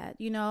that,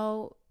 you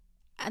know.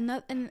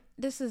 And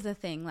this is the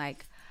thing,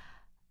 like,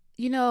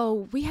 you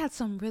know, we had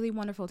some really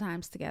wonderful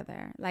times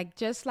together. Like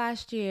just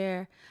last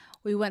year,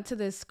 we went to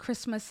this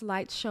Christmas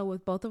light show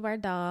with both of our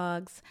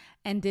dogs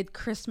and did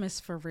Christmas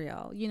for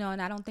real, you know,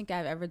 and I don't think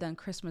I've ever done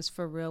Christmas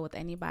for real with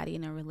anybody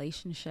in a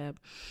relationship.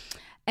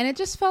 And it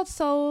just felt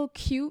so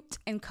cute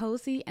and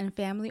cozy and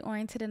family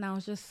oriented. And I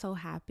was just so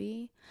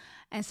happy.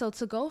 And so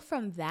to go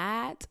from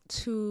that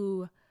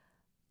to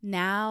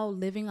now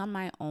living on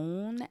my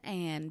own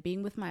and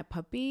being with my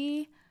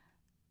puppy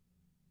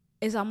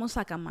is almost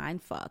like a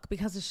mind fuck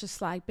because it's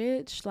just like,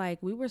 bitch,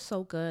 like we were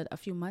so good a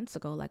few months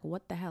ago. Like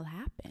what the hell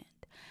happened?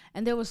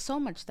 And there was so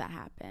much that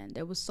happened.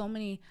 There was so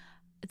many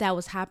that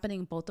was happening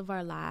in both of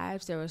our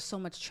lives. There was so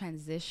much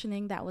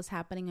transitioning that was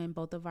happening in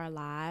both of our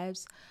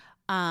lives.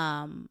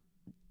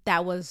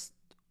 That was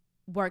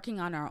working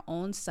on our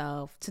own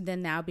self to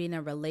then now be in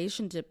a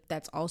relationship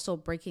that's also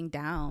breaking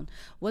down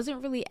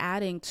wasn't really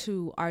adding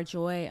to our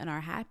joy and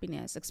our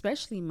happiness,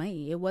 especially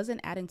me. It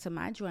wasn't adding to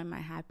my joy and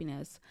my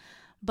happiness.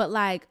 But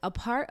like a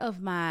part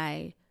of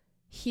my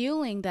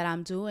healing that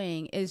I'm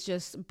doing is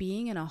just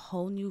being in a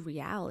whole new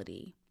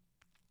reality.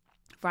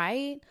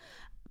 Right?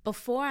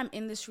 Before I'm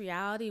in this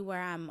reality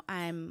where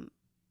I'm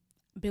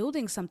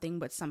building something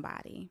with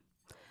somebody.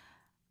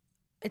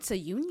 It's a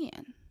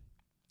union.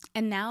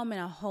 And now I'm in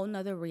a whole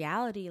nother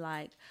reality.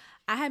 Like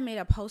I had made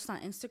a post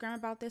on Instagram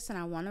about this and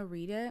I want to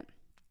read it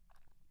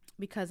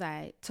because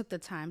I took the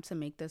time to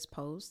make this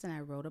post and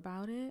I wrote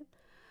about it.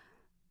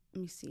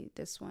 Let me see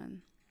this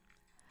one.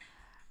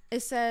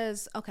 It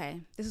says,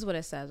 okay, this is what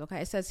it says.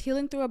 Okay. It says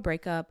healing through a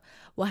breakup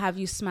will have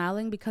you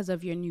smiling because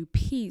of your new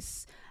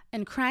peace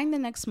and crying the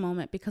next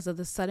moment because of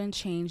the sudden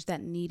change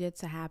that needed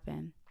to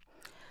happen.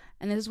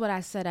 And this is what I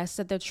said. I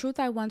said, the truth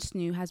I once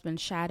knew has been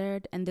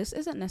shattered, and this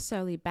isn't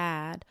necessarily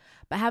bad,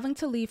 but having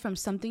to leave from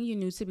something you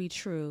knew to be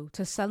true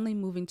to suddenly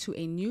moving to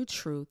a new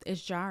truth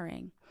is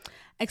jarring,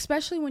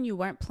 especially when you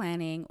weren't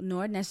planning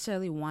nor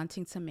necessarily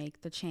wanting to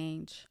make the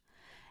change.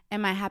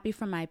 Am I happy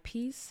for my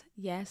peace?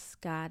 Yes,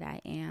 God,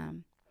 I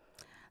am.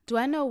 Do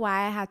I know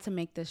why I had to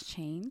make this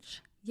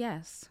change?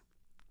 Yes.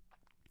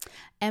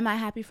 Am I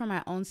happy for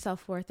my own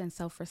self-worth and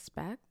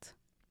self-respect?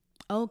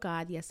 Oh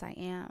God, yes, I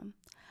am.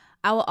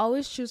 I will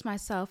always choose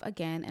myself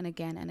again and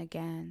again and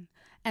again.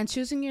 And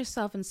choosing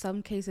yourself in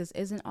some cases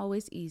isn't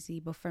always easy,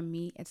 but for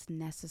me, it's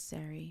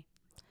necessary.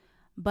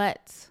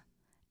 But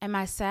am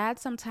I sad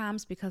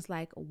sometimes because,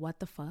 like, what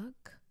the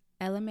fuck?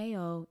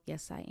 LMAO,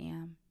 yes, I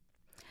am.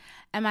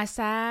 Am I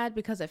sad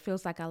because it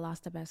feels like I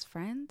lost a best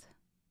friend?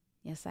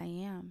 Yes, I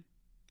am.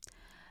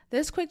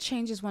 This quick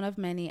change is one of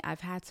many I've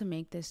had to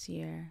make this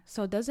year,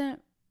 so it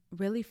doesn't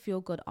really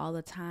feel good all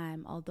the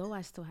time, although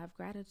I still have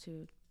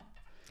gratitude.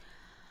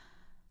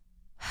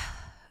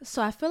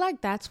 So I feel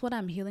like that's what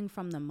I'm healing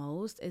from the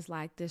most, is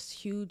like this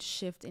huge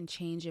shift and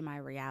change in my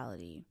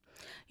reality.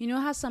 You know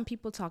how some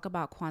people talk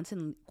about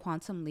quantum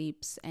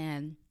leaps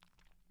and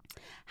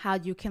how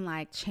you can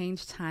like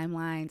change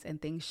timelines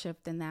and things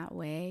shift in that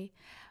way?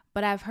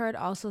 But I've heard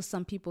also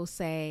some people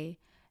say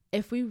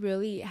if we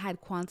really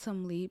had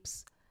quantum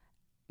leaps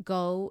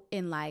go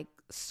in like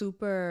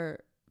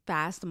super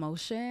fast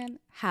motion,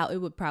 how it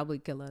would probably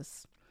kill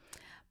us,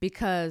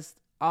 because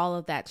all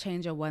of that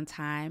change at one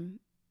time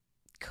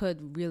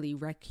could really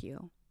wreck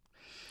you.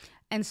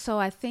 And so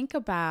I think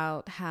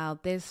about how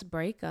this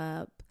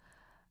breakup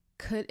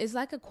is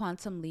like a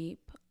quantum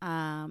leap,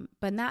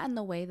 but not in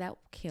the way that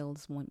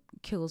kills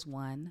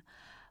one,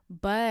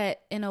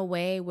 but in a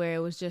way where it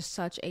was just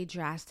such a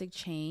drastic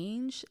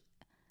change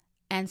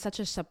and such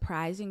a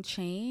surprising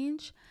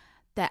change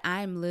that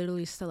I'm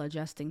literally still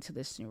adjusting to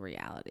this new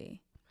reality.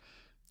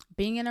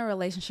 Being in a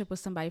relationship with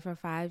somebody for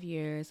 5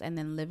 years and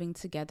then living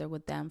together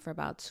with them for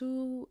about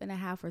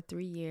 2.5 or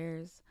 3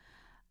 years,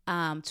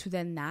 to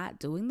then not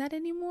doing that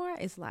anymore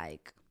is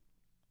like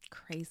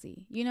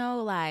crazy. You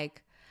know,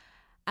 like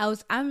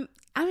I'm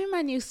in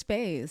my new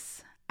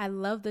space. I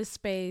love this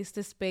space.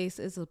 This space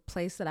is a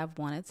place that I've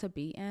wanted to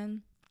be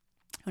in.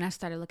 When I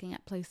started looking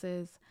at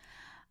places,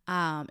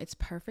 it's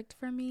perfect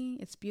for me.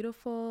 It's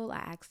beautiful. I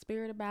asked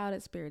Spirit about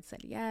it. Spirit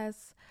said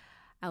yes.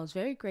 I was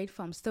very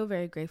grateful. I'm still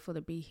very grateful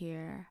to be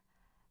here.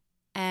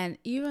 And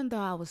even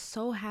though I was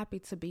so happy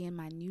to be in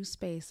my new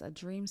space, a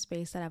dream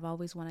space that I've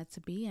always wanted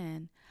to be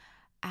in,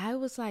 I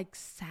was like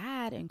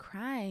sad and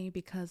crying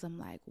because I'm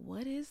like,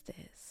 what is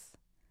this?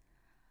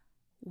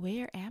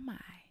 Where am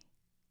I?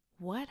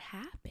 What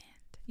happened?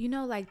 You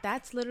know, like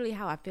that's literally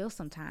how I feel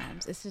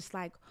sometimes. It's just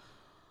like,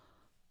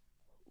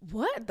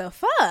 what the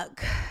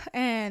fuck?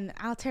 And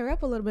I'll tear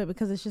up a little bit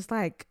because it's just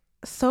like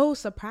so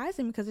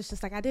surprising, because it's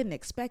just like I didn't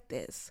expect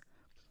this.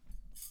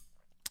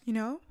 You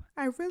know,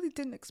 I really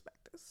didn't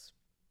expect this.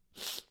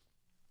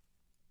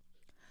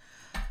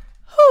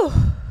 Whew.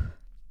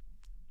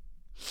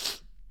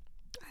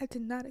 I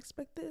did not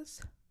expect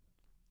this.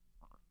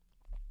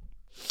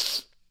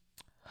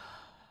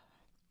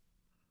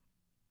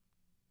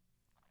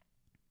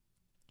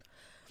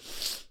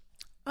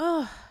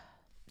 Oh,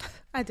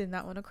 I did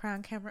not want to cry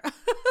on camera.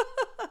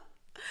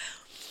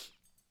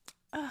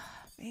 Oh,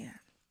 man.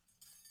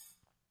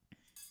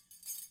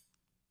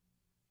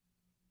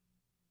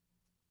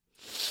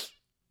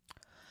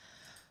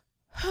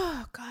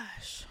 Oh,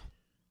 gosh.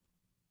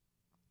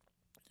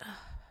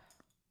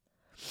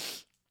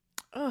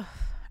 Oh,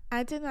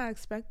 I did not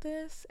expect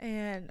this,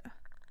 and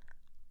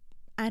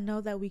I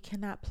know that we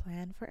cannot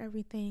plan for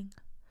everything.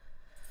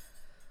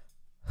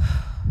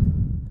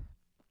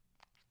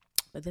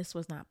 But this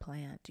was not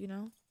planned, you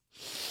know?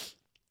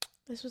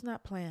 This was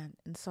not planned.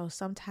 And so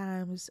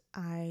sometimes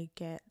I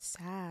get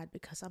sad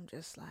because I'm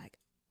just like,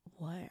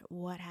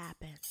 what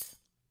happened?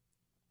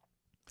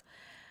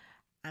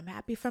 I'm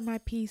happy for my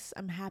peace.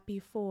 I'm happy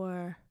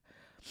for...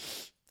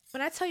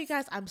 When I tell you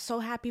guys I'm so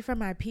happy for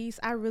my peace,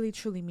 I really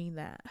truly mean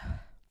that.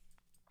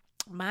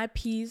 My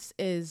peace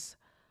is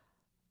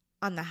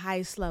on the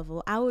highest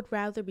level. I would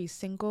rather be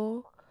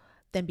single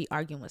than be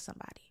arguing with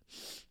somebody.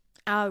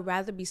 I would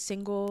rather be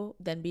single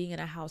than being in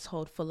a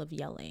household full of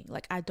yelling.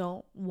 Like, I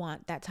don't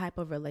want that type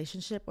of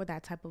relationship or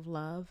that type of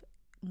love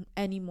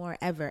anymore,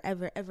 ever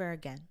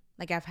again.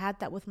 Like, I've had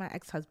that with my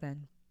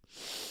ex-husband.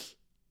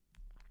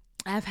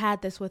 I've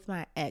had this with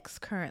my ex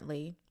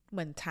currently,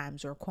 when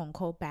times were quote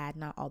unquote bad,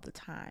 not all the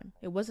time.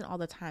 It wasn't all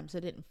the time, so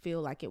it didn't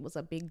feel like it was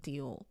a big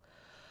deal.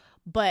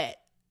 But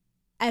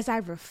as I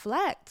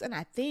reflect and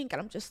I think,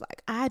 and I'm just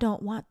like, I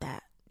don't want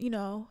that. You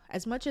know,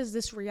 as much as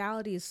this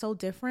reality is so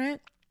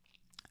different,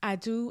 I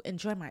do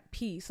enjoy my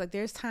peace. Like,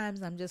 there's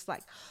times I'm just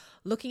like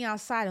looking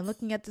outside and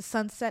looking at the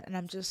sunset, and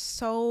I'm just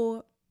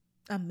so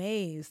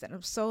amazed, and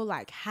I'm so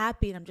like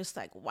happy, and I'm just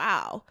like,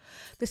 wow,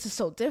 this is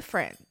so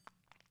different.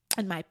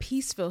 And my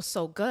peace feels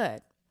so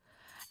good.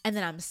 And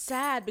then I'm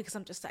sad because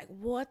I'm just like,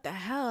 what the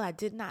hell? I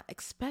did not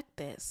expect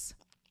this.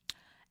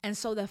 And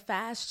so the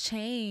fast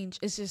change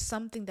is just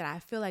something that I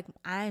feel like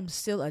I'm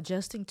still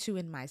adjusting to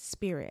in my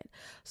spirit.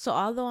 So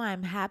although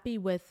I'm happy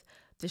with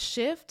the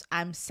shift,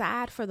 I'm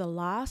sad for the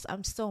loss,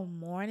 I'm still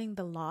mourning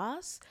the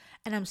loss,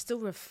 and I'm still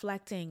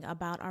reflecting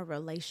about our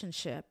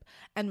relationship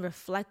and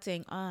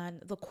reflecting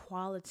on the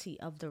quality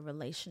of the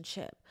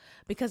relationship.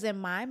 Because in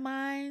my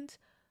mind,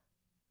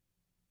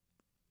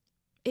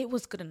 it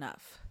was good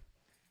enough.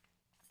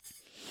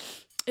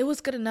 It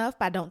was good enough,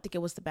 but I don't think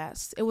it was the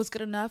best. It was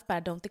good enough, but I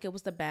don't think it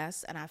was the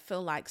best. And I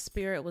feel like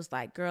spirit was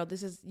like, girl,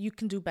 you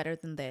can do better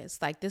than this.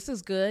 Like, this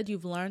is good.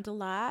 You've learned a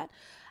lot.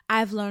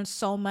 I've learned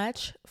so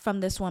much from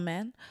this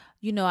woman.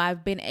 You know,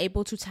 I've been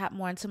able to tap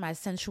more into my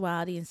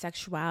sensuality and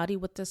sexuality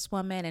with this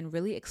woman and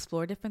really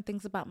explore different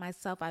things about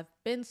myself. I've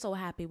been so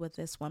happy with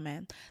this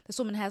woman. This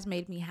woman has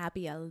made me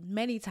happy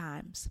many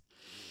times.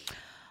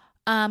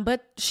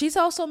 But she's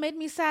also made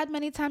me sad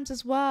many times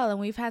as well. And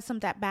we've had some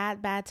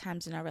bad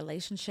times in our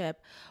relationship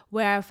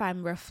where if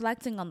I'm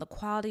reflecting on the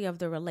quality of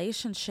the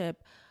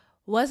relationship,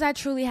 was I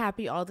truly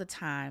happy all the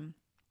time?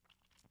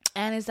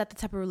 And is that the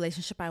type of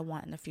relationship I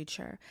want in the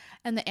future?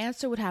 And the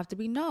answer would have to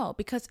be no,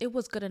 because it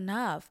was good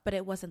enough, but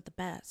it wasn't the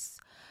best.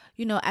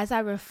 You know, as I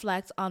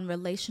reflect on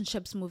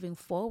relationships moving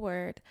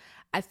forward,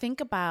 I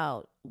think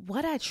about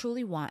what I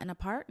truly want in a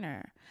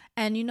partner.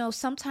 And, you know,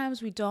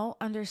 sometimes we don't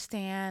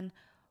understand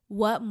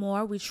what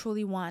more we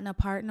truly want in a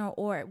partner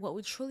or what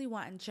we truly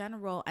want in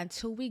general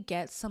until we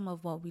get some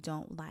of what we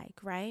don't like,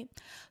 right?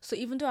 So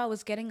even though I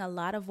was getting a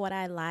lot of what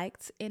I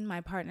liked in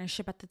my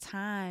partnership at the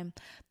time,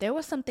 there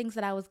were some things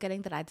that I was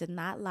getting that I did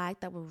not like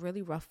that were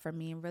really rough for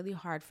me and really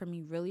hard for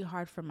me, really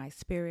hard for my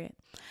spirit.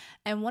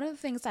 And one of the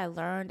things I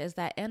learned is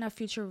that in a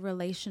future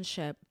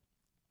relationship,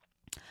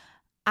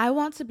 I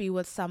want to be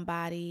with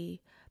somebody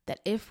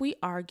that if we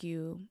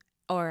argue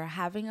or are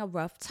having a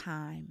rough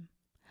time,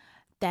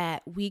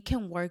 that we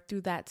can work through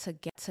that to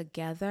get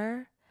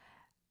together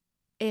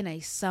in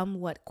a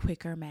somewhat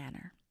quicker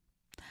manner.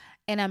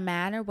 In a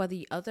manner where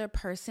the other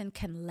person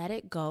can let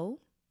it go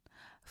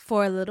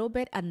for a little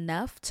bit,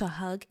 enough to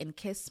hug and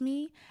kiss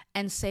me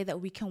and say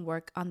that we can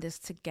work on this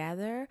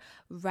together,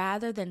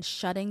 rather than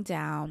shutting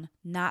down,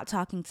 not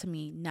talking to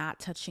me, not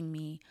touching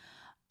me,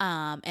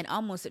 and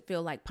almost it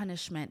feel like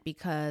punishment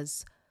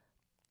because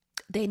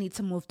they need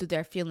to move through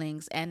their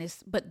feelings, and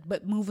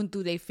but moving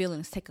through their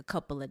feelings take a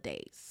couple of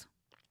days.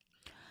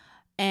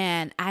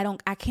 And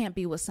I can't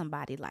be with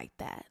somebody like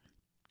that.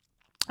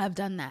 I've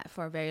done that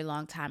for a very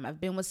long time. I've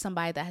been with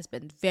somebody that has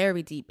been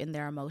very deep in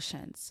their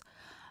emotions.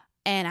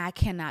 And I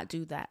cannot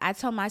do that. I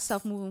tell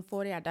myself moving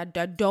forward,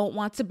 I don't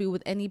want to be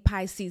with any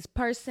Pisces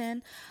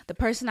person. The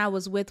person I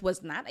was with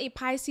was not a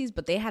Pisces,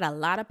 but they had a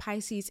lot of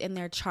Pisces in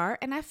their chart.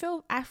 And I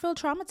feel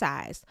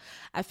traumatized.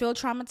 I feel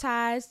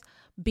traumatized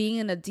being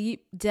in the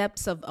deep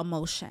depths of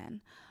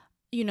emotion.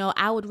 You know,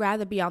 I would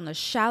rather be on the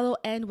shallow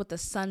end with the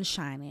sun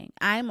shining.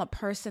 I'm a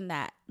person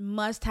that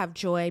must have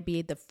joy be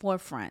at the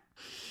forefront.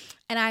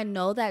 And I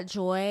know that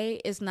joy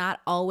is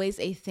not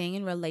always a thing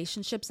in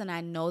relationships. And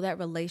I know that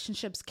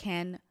relationships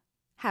can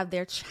have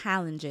their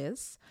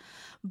challenges.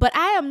 But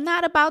I am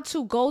not about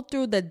to go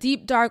through the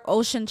deep, dark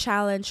ocean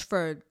challenge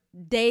for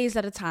days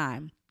at a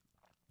time.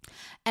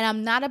 And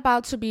I'm not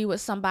about to be with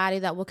somebody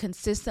that will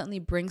consistently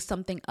bring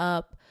something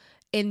up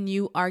in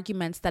new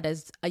arguments that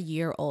is a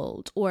year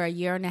old or a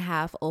year and a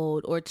half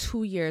old or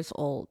 2 years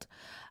old.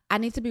 I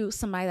need to be with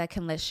somebody that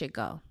can let shit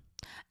go.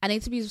 I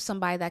need to be with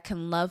somebody that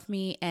can love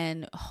me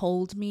and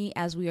hold me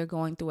as we are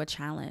going through a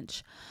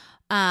challenge.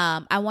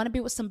 I want to be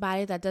with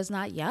somebody that does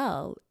not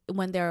yell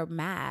when they're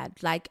mad.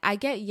 Like, I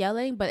get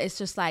yelling, but it's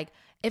just like,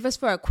 if it's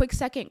for a quick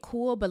second,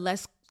 cool, but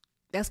let's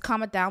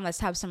calm it down.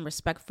 Let's have some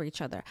respect for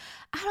each other.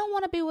 I don't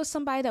want to be with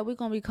somebody that we're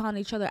going to be calling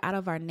each other out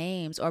of our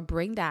names or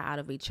bring that out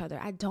of each other.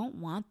 I don't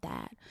want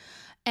that.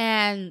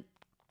 And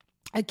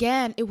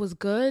again, it was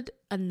good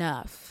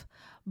enough.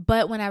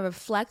 But when I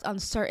reflect on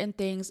certain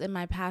things in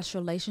my past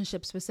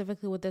relationship,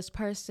 specifically with this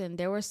person,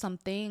 there were some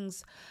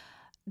things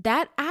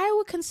that I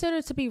would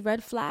consider to be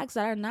red flags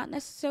that are not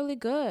necessarily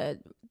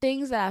good.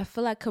 Things that I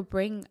feel like could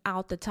bring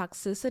out the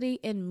toxicity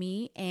in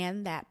me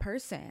and that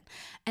person.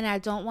 And I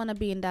don't want to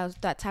be in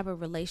that type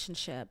of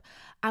relationship.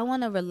 I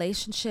want a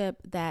relationship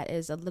that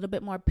is a little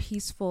bit more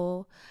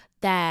peaceful,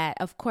 that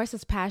of course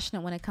is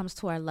passionate when it comes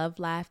to our love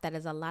life, that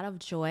is a lot of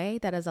joy,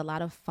 that is a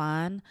lot of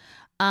fun.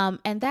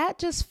 And that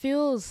just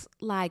feels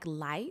like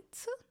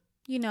light,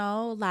 you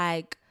know,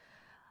 like,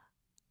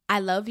 I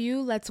love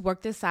you. Let's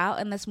work this out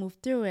and let's move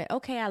through it.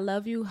 Okay, I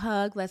love you.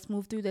 Hug. Let's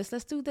move through this.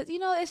 Let's do this. You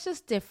know, it's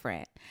just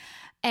different.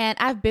 And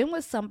I've been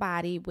with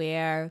somebody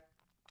where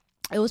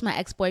it was my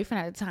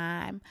ex-boyfriend at the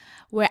time,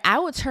 where I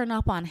would turn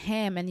up on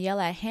him and yell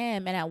at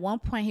him. And at one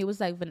point he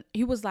was like,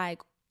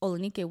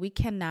 Olanike, we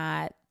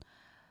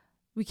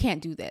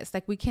can't do this.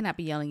 Like, we cannot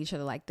be yelling at each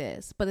other like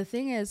this. But the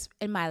thing is,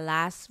 in my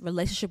last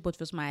relationship, which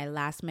was my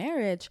last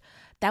marriage,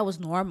 that was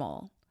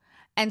normal.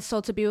 And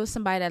so to be with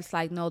somebody that's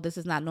like, no, this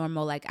is not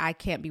normal. Like, I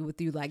can't be with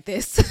you like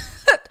this.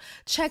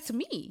 Checked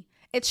me.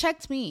 It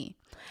checked me.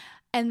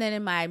 And then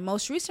in my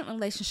most recent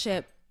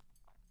relationship,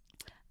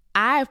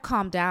 I've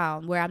calmed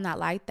down where I'm not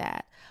like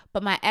that.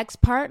 But my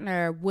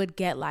ex-partner would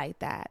get like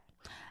that.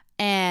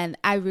 And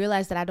I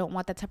realized that I don't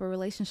want that type of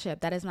relationship.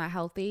 That is not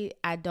healthy.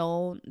 I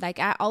don't like.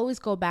 I always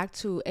go back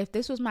to, if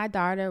this was my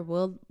daughter,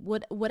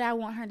 would I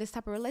want her in this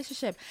type of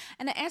relationship?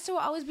 And the answer will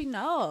always be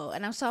no.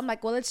 And I'm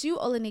like, well, it's you,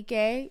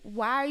 Olenike.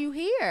 Why are you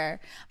here?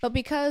 But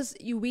because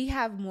we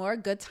have more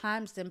good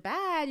times than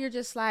bad, you're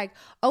just like,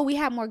 oh, we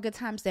have more good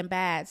times than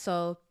bad.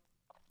 So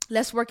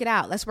let's work it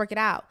out. Let's work it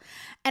out.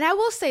 And I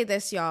will say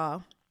this,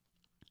 y'all.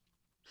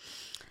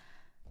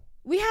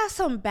 We have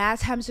some bad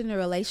times in the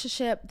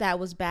relationship that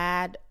was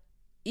bad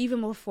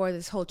even before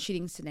this whole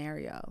cheating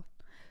scenario,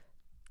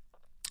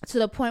 to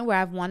the point where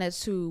I've wanted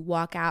to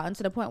walk out, and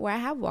to the point where I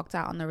have walked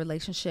out on the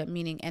relationship,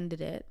 meaning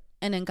ended it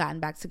and then gotten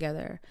back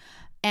together.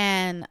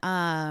 And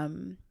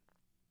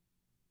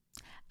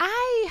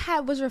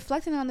was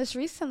reflecting on this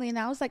recently, and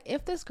I was like,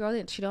 if this girl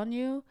didn't cheat on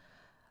you,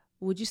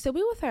 would you still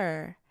be with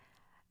her?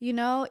 You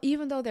know,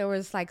 even though there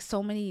was like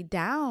so many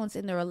downs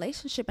in the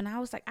relationship, and I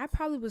was like, I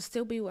probably would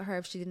still be with her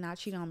if she did not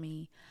cheat on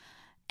me.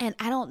 And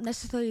I don't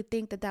necessarily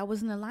think that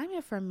was an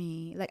alignment for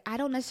me. Like, I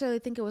don't necessarily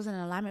think it was an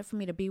alignment for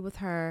me to be with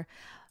her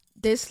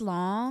this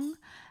long.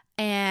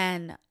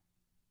 And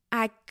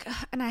I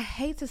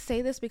hate to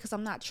say this because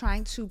I'm not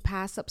trying to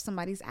pass up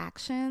somebody's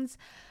actions,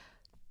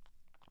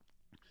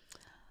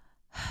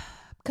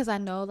 because I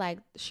know like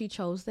she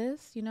chose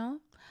this, you know,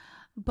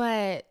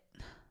 but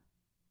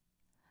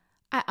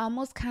I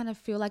almost kind of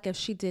feel like if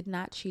she did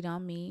not cheat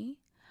on me,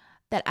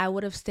 that I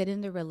would have stayed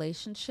in the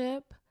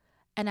relationship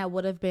and I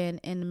would have been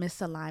in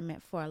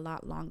misalignment for a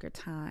lot longer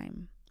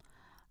time.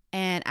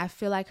 And I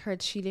feel like her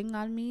cheating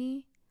on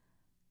me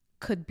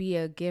could be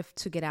a gift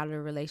to get out of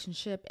a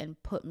relationship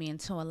and put me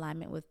into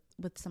alignment with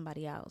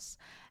somebody else.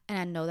 And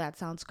I know that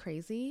sounds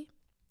crazy.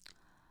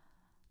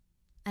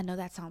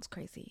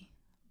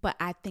 But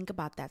I think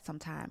about that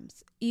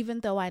sometimes,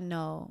 even though I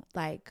know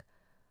like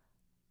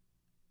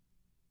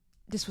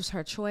this was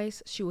her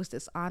choice. She was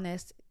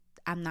dishonest.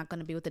 I'm not going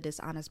to be with a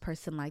dishonest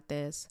person like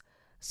this.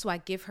 So I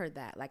give her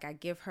that. Like, I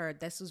give her,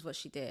 this is what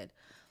she did.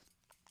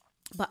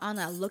 But on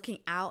a looking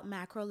out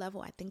macro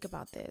level, I think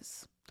about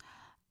this.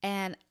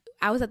 And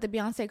I was at the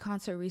Beyonce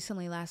concert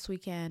recently last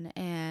weekend,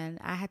 and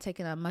I had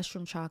taken a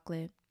mushroom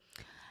chocolate.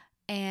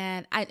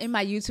 And in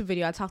my YouTube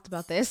video, I talked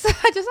about this. I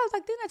was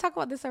like, didn't I talk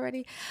about this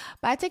already?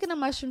 But I taken a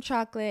mushroom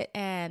chocolate,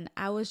 and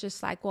I was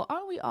just like, well,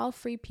 aren't we all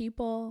free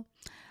people?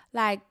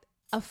 Like,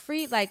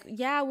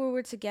 yeah, we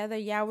were together.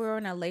 Yeah, we were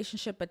in a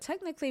relationship, but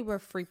technically we're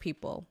free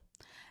people.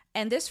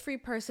 And this free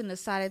person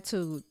decided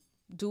to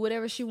do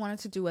whatever she wanted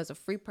to do as a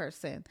free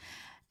person.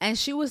 And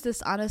she was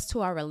dishonest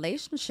to our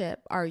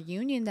relationship, our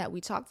union that we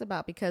talked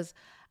about, because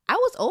I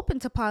was open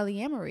to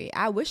polyamory.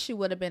 I wish she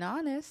would have been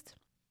honest.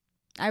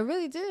 I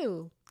really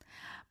do.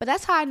 But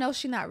that's how I know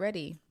she's not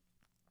ready,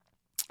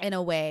 in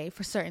a way,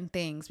 for certain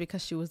things,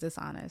 because she was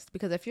dishonest.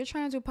 Because if you're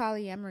trying to do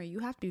polyamory, you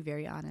have to be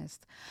very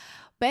honest.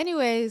 But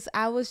anyways,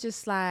 I was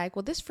just like,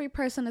 well, this free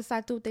person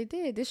decided to do what they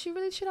did. Did she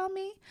really cheat on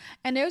me?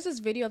 And there's this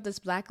video of this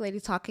black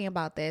lady talking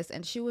about this.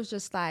 And she was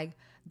just like,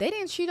 they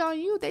didn't cheat on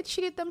you. They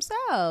cheated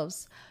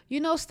themselves. You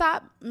know,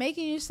 stop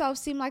making yourself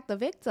seem like the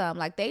victim.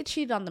 Like, they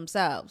cheated on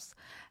themselves.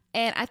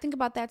 And I think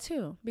about that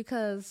too.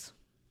 Because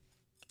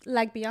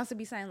like Beyonce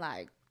be saying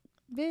like,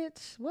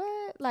 bitch,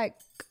 what? Like,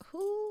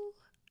 who?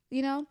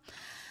 You know?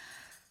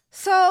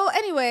 So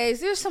anyways,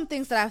 there's some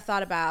things that I've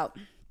thought about.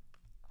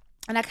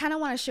 And I kind of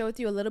want to share with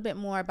you a little bit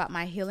more about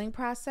my healing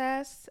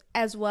process,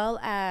 as well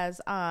as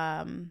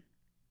some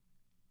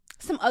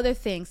other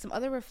things, some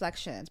other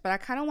reflections. But I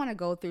kind of want to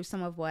go through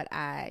some of what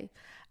I've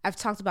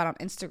talked about on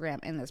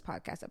Instagram in this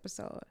podcast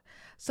episode.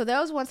 So there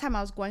was one time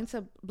I was going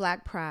to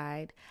Black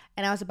Pride,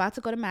 and I was about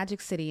to go to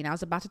Magic City, and I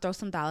was about to throw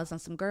some dollars on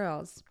some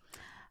girls.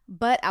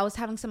 But I was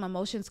having some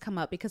emotions come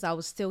up because I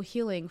was still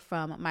healing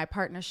from my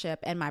partnership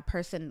and my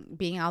person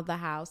being out of the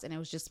house, and it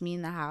was just me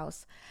in the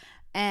house.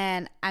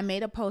 And I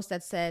made a post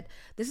that said,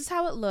 this is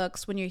how it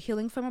looks when you're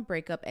healing from a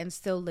breakup and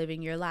still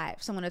living your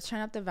life. So I'm going to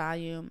turn up the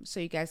volume so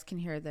you guys can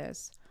hear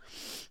this.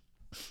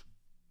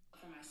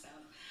 For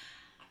myself,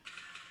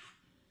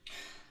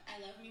 I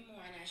love me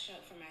more and I show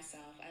up for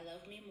myself. I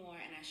love me more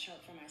and I show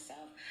up for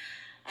myself.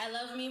 I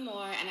love me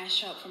more and I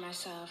show up for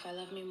myself. I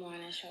love me more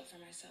and I show up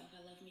for myself. I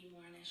love me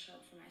more and I show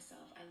up for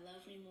myself. I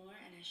love me more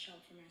and I show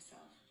up for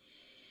myself.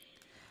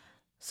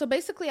 So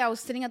basically, I was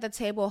sitting at the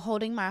table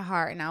holding my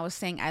heart, and I was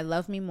saying, I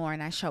love me more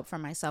and I show up for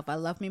myself. I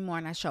love me more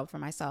and I show up for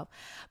myself.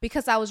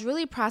 Because I was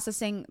really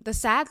processing the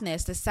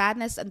sadness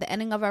and the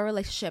ending of our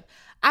relationship.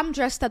 I'm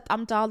dressed up.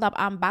 I'm dolled up.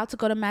 I'm about to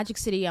go to Magic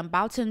City. I'm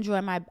about to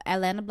enjoy my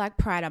Atlanta Black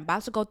Pride. I'm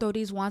about to go throw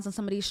these wands on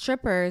some of these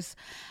strippers.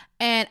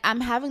 And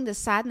I'm having this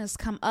sadness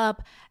come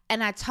up.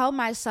 And I tell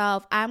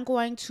myself, I'm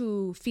going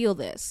to feel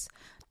this.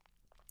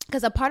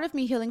 Because a part of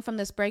me healing from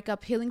this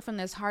breakup, healing from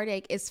this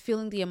heartache is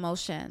feeling the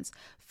emotions.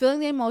 Feeling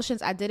the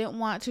emotions. I didn't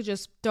want to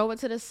just throw it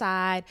to the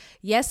side.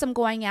 Yes, I'm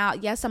going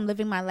out. Yes, I'm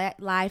living my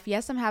life.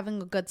 Yes, I'm having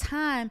a good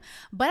time.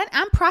 But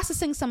I'm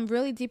processing some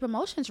really deep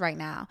emotions right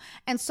now.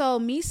 And so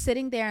me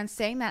sitting there and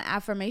saying that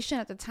affirmation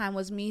at the time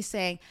was me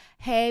saying,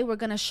 hey, we're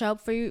going to show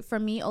up for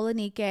me,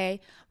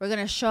 Olanike. We're going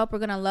to show up. We're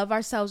going to love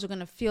ourselves. We're going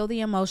to feel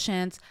the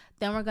emotions.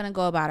 Then we're going to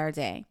go about our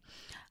day.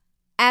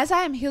 As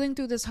I am healing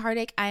through this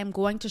heartache, I am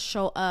going to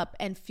show up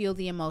and feel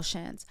the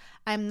emotions.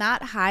 I'm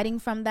not hiding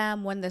from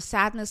them. When the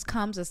sadness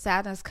comes,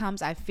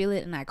 I feel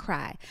it and I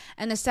cry.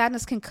 And the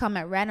sadness can come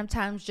at random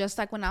times, just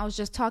like when I was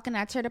just talking,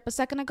 I teared up a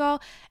second ago.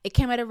 It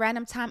came at a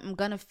random time. I'm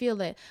going to feel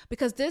it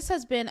because this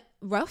has been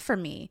rough for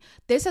me.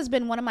 This has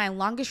been one of my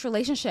longest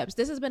relationships.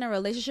 This has been a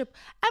relationship.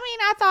 I mean,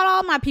 I thought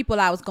all my people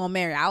I was going to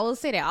marry. I will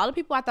say that. All the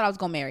people I thought I was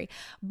going to marry.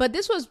 But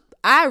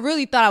I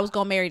really thought I was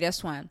going to marry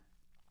this one.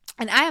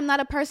 And I am not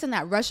a person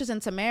that rushes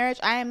into marriage.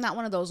 I am not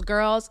one of those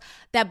girls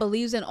that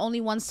believes in only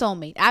one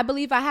soulmate. I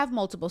believe I have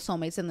multiple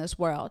soulmates in this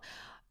world.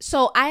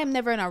 So I am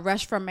never in a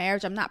rush for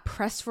marriage. I'm not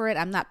pressed for it.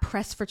 I'm not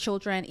pressed for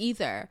children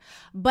either.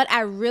 But I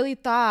really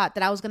thought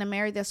that I was going to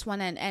marry this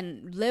one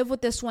and live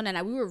with this one.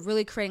 And we were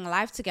really creating a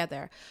life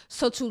together.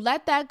 So to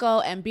let that go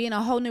and be in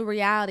a whole new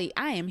reality,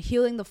 I am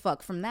healing the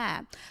fuck from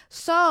that.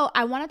 So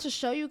I wanted to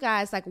show you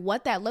guys like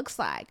what that looks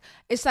like.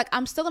 It's like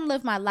I'm still going to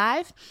live my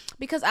life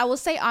because I will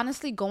say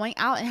honestly, going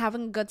out and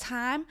having a good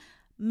time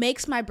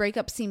makes my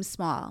breakup seem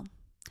small.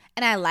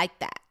 And I like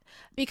that.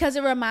 Because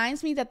it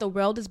reminds me that the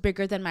world is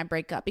bigger than my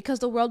breakup. Because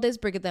the world is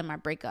bigger than my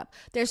breakup.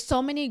 There's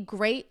so many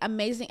great,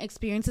 amazing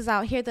experiences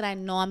out here that I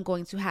know I'm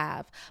going to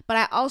have. But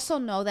I also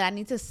know that I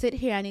need to sit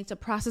here. I need to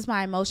process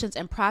my emotions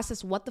and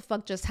process what the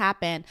fuck just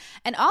happened.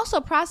 And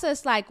also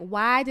process like,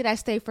 why did I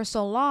stay for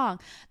so long?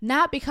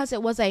 Not because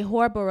it was a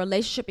horrible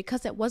relationship,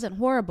 because it wasn't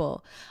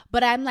horrible.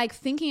 But I'm like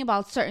thinking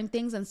about certain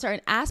things and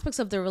certain aspects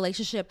of the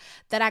relationship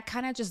that I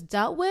kind of just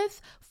dealt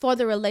with for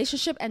the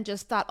relationship and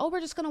just thought, oh,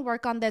 we're just going to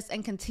work on this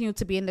and continue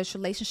to be in this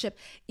relationship,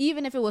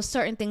 even if it was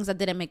certain things that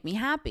didn't make me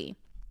happy.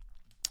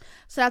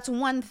 So that's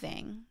one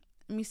thing.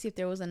 Let me see if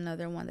there was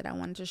another one that I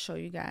wanted to show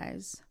you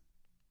guys.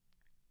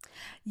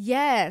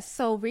 Yes.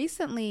 So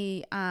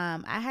recently, I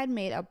had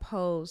made a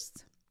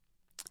post.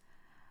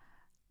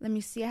 Let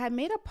me see. I had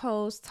made a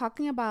post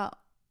talking about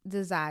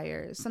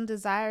some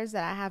desires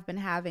that I have been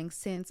having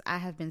since I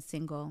have been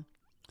single.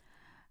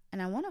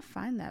 And I want to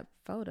find that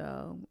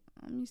photo.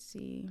 Let me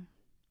see.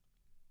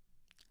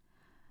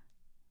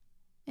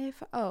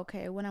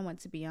 Okay, when I went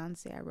to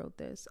Beyonce, I wrote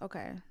this.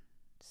 Okay,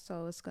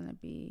 so it's gonna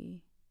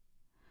be.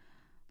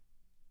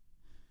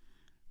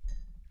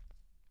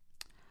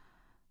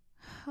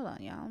 Hold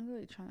on, y'all. I'm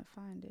really trying to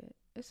find it.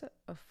 It's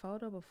a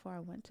photo before I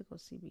went to go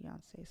see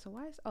Beyonce. So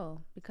why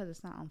because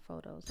it's not on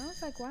photos. I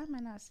was like, why am I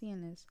not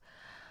seeing this?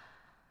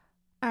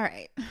 All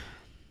right.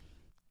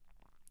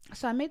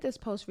 So I made this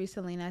post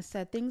recently and I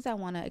said things I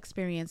want to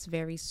experience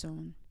very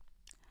soon.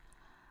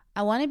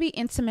 I want to be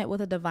intimate with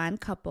a divine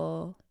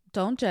couple.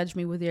 Don't judge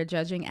me with your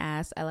judging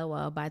ass,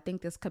 LOL, but I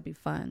think this could be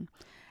fun.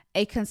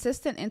 A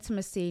consistent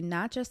intimacy,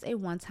 not just a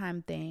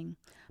one-time thing.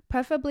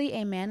 Preferably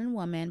a man and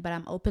woman, but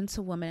I'm open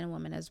to women and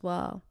women as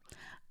well.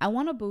 I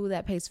want a boo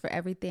that pays for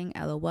everything,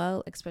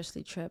 LOL,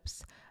 especially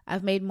trips.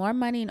 I've made more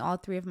money in all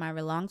three of my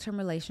long-term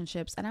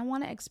relationships, and I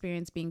want to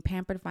experience being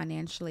pampered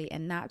financially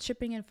and not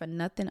chipping in for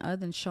nothing other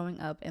than showing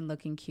up and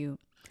looking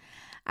cute.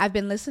 I've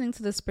been listening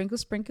to the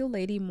Sprinkle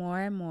Lady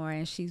more and more,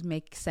 and she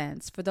makes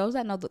sense. For those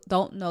that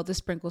don't know the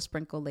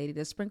Sprinkle Lady,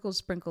 the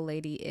Sprinkle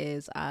Lady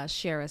is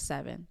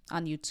Shara7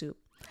 on YouTube.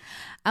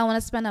 I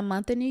want to spend a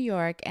month in New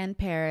York and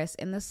Paris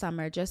in the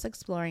summer just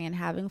exploring and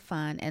having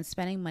fun and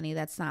spending money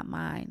that's not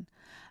mine.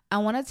 I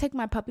want to take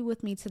my puppy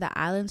with me to the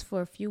islands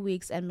for a few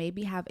weeks and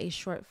maybe have a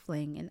short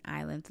fling, an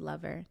island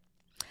lover.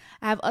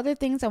 I have other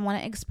things I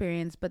want to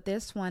experience, but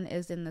this one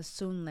is in the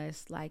soon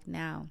list, like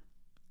now.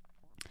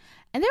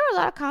 And there were a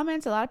lot of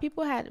comments. A lot of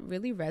people had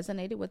really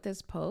resonated with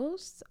this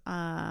post.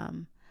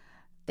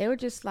 They were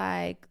just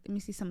like, let me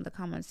see some of the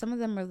comments. Some of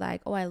them were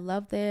like, oh, I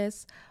love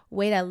this.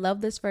 Wait, I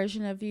love this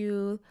version of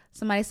you.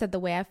 Somebody said the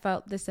way I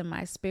felt this in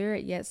my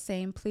spirit. Yes,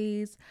 same,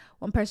 please.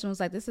 One person was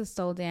like, this is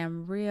so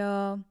damn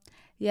real.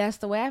 Yes,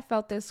 the way I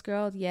felt this,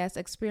 girl. Yes,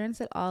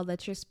 experience it all.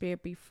 Let your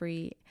spirit be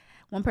free.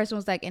 One person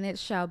was like, and it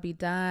shall be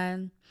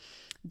done.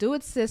 Do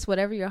it, sis,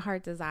 whatever your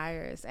heart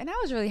desires. And I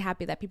was really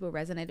happy that people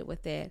resonated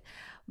with it.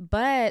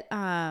 But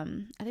I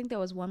think there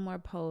was one more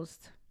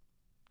post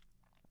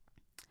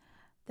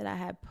that I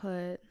had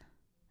put.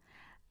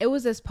 It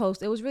was this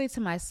post. It was really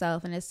to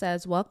myself. And it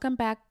says, welcome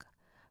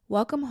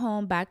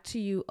home, back to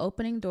you,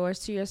 opening doors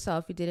to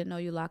yourself you didn't know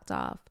you locked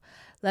off.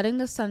 Letting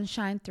the sun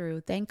shine through.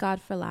 Thank God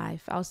for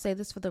life. I'll say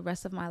this for the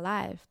rest of my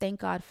life.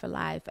 Thank God for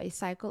life. A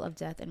cycle of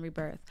death and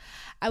rebirth.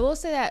 I will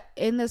say that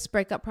in this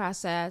breakup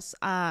process,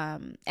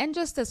 and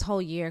just this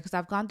whole year, because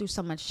I've gone through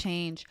so much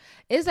change,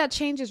 is that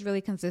change is really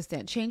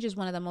consistent. Change is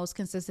one of the most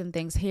consistent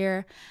things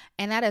here.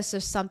 And that is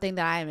just something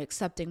that I am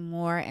accepting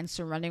more and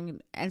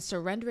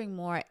surrendering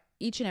more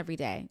each and every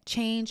day.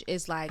 Change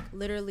is like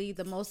literally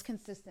the most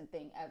consistent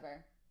thing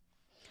ever.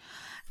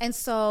 And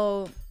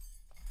so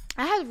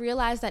I had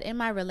realized that in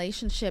my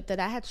relationship that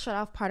I had shut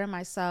off part of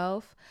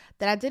myself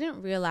that I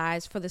didn't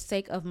realize for the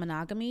sake of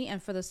monogamy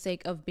and for the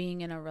sake of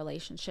being in a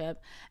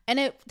relationship. And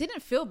it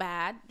didn't feel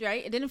bad,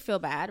 right? It didn't feel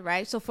bad,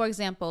 right? So for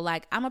example,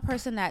 like I'm a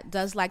person that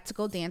does like to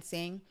go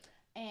dancing.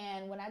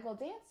 And when I go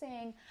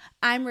dancing,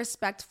 I'm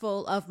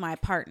respectful of my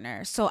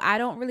partner. So I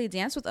don't really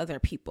dance with other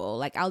people.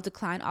 Like I'll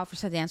decline offers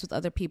to dance with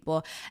other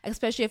people,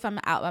 especially if I'm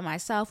out by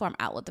myself or I'm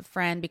out with a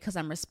friend, because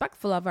I'm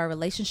respectful of our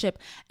relationship.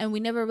 And we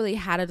never really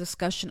had a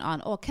discussion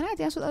on, oh, can I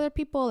dance with other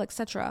people,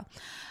 etc.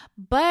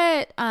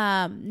 But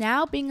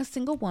now being a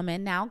single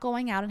woman, now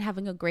going out and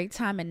having a great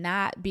time and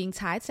not being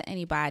tied to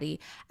anybody,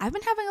 I've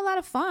been having a lot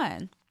of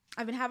fun.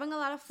 I've been having a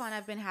lot of fun.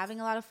 I've been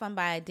having a lot of fun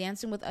by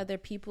dancing with other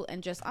people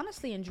and just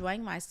honestly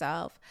enjoying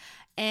myself.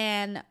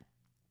 And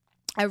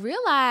I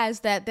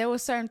realized that there were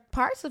certain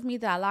parts of me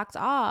that I locked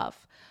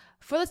off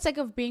for the sake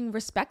of being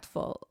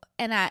respectful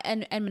and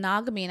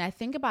monogamy. And I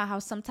think about how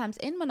sometimes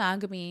in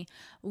monogamy,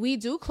 we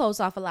do close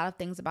off a lot of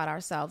things about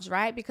ourselves,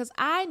 right? Because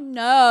I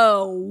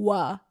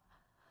know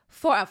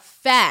for a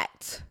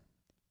fact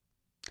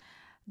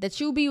that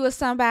you be with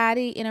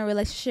somebody in a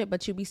relationship,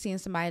 but you be seeing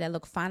somebody that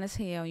look fine as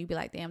hell, and you be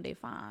like, damn, they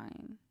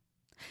fine.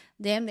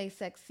 Damn, they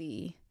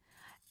sexy.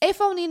 If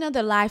only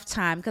another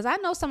lifetime, because I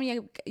know some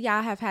of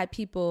y'all have had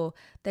people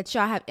that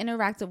y'all have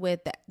interacted with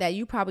that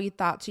you probably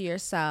thought to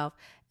yourself,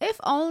 if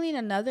only in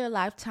another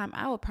lifetime,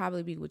 I would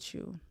probably be with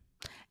you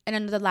in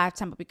another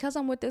lifetime. But because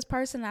I'm with this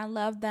person, I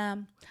love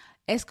them,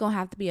 it's going to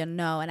have to be a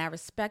no. And I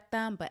respect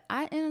them. But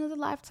in another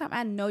lifetime,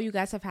 I know you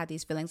guys have had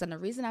these feelings. And the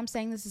reason I'm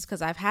saying this is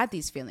because I've had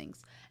these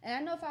feelings. And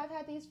I know if I've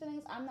had these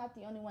feelings, I'm not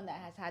the only one that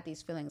has had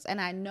these feelings.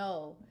 And I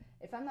know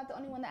if I'm not the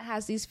only one that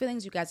has these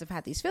feelings, you guys have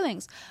had these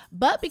feelings.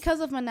 But because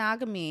of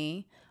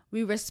monogamy,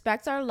 we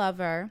respect our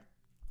lover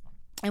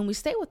and we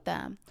stay with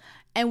them.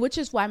 And which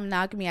is why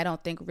monogamy, I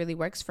don't think really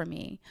works for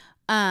me.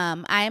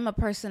 I am a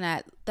person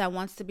that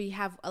wants to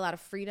have a lot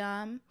of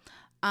freedom.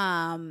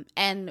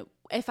 And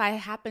if I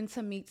happen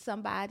to meet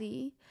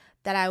somebody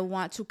that I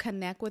want to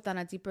connect with on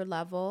a deeper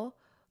level,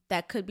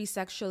 that could be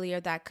sexually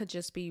or that could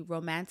just be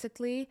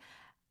romantically,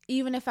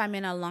 even if I'm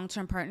in a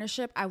long-term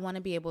partnership, I want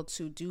to be able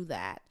to do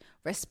that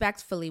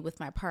respectfully with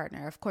my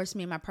partner. Of course,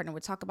 me and my partner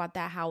would talk about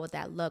that. How would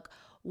that look?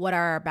 What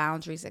are our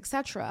boundaries,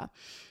 etc.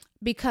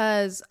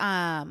 Because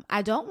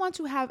I don't want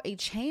to have a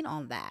chain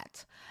on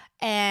that.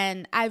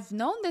 And I've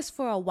known this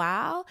for a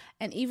while.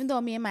 And even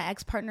though me and my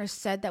ex-partner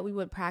said that we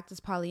would practice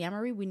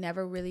polyamory, we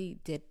never really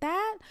did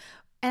that.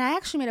 And I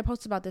actually made a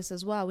post about this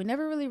as well. We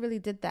never really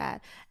did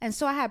that. And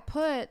so I had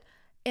put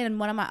in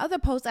one of my other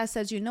posts, I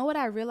said, you know what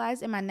I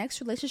realized in my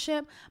next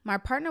relationship, my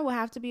partner will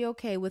have to be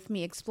okay with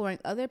me exploring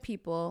other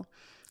people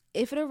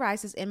if it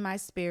arises in my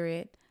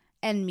spirit,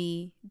 and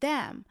me,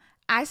 them.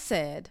 I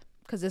said,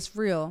 because it's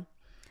real.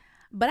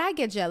 But I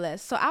get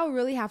jealous, so I'll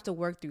really have to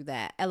work through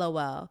that,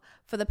 LOL.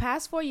 For the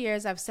past 4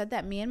 years, I've said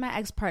that me and my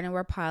ex-partner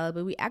were poly,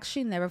 but we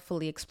actually never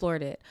fully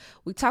explored it.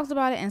 We talked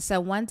about it and said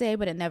one day,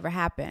 but it never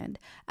happened.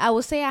 I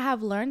will say I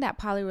have learned that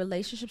poly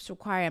relationships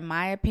require, in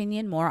my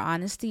opinion, more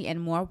honesty and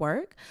more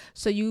work,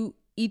 so you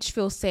each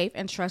feel safe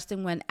and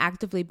trusting when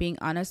actively being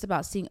honest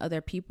about seeing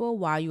other people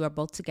while you are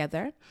both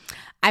together.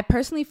 I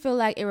personally feel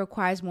like it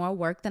requires more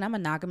work than a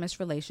monogamous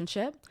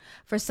relationship.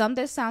 For some,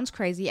 this sounds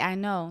crazy, I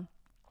know.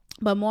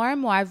 But more and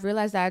more, I've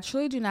realized that I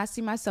truly do not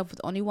see myself with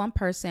only one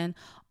person,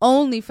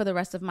 only for the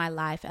rest of my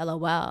life,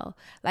 LOL.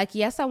 Like,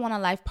 yes, I want a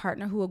life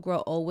partner who will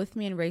grow old with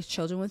me and raise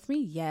children with me,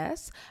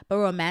 yes. But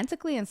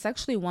romantically and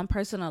sexually, one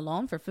person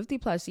alone for 50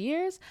 plus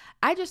years,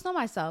 I just know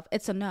myself.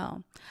 It's a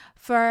no.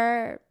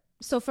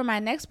 So for my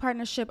next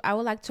partnership, I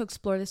would like to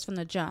explore this from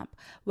the jump.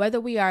 Whether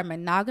we are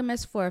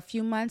monogamous for a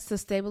few months to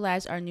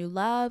stabilize our new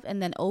love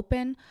and then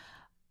open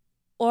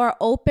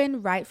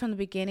right from the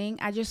beginning.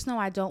 I just know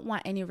I don't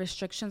want any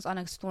restrictions on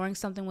exploring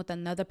something with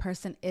another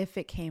person if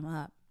it came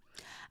up.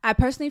 I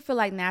personally feel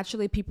like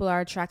naturally people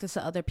are attracted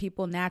to other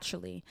people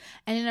naturally.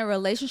 And in a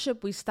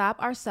relationship, we stop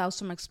ourselves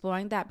from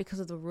exploring that because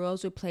of the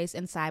rules we place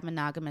inside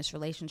monogamous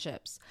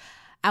relationships.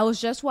 I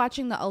was just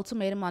watching The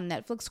Ultimatum on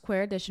Netflix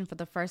Queer Edition for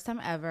the first time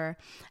ever,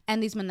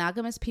 and these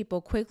monogamous people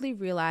quickly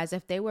realized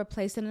if they were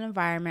placed in an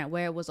environment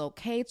where it was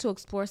okay to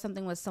explore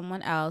something with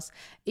someone else,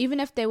 even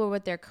if they were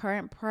with their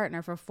current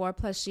partner for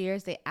 4+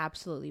 years, they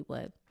absolutely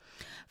would.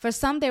 For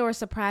some, they were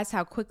surprised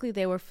how quickly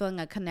they were feeling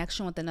a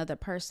connection with another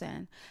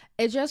person.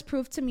 It just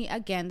proved to me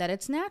again that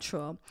it's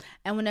natural.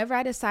 And whenever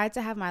I decide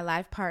to have my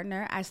life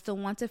partner, I still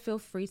want to feel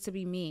free to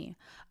be me.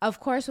 Of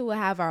course, we will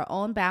have our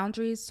own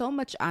boundaries, so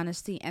much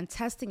honesty, and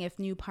testing if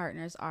new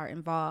partners are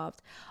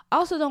involved.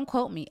 Also, don't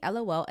quote me.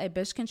 LOL, a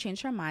bitch can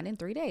change her mind in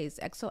 3 days.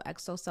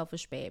 XOXO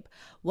selfish babe.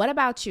 What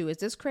about you? Is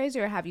this crazy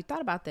or have you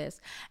thought about this?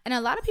 And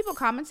a lot of people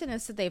commented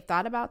and said they've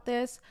thought about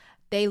this.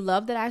 They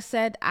love that I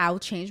said I'll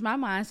change my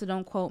mind, so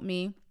don't quote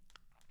me.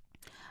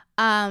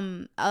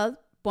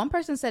 One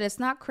person said it's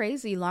not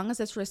crazy long as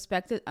it's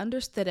respected,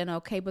 understood, and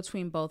okay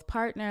between both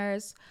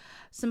partners.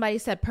 Somebody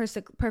said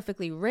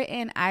perfectly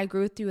written. I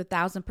agree with you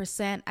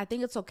 1,000%. I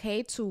think it's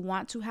okay to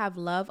want to have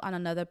love on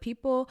another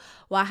people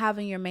while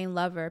having your main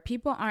lover.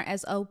 People aren't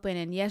as open,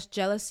 and yes,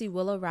 jealousy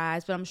will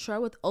arise, but I'm sure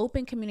with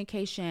open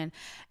communication,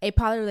 a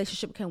poly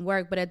relationship can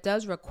work, but it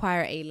does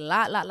require a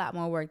lot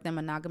more work than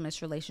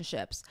monogamous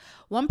relationships.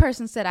 One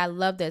person said, I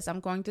love this. I'm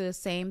going through the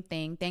same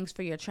thing. Thanks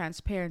for your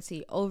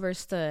transparency.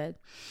 Overstood.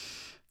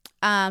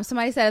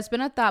 Somebody said it's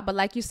been a thought, but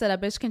like you said, a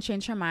bitch can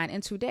change her mind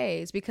in 2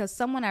 days because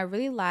someone I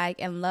really like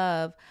and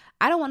love,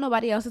 I don't want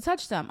nobody else to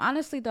touch them.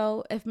 Honestly,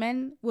 though, if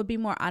men would be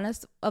more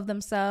honest of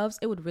themselves,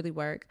 it would really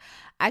work.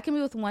 I can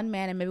be with one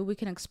man and maybe we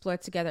can explore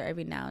together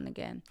every now and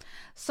again.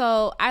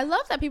 So I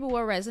love that people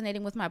were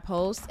resonating with my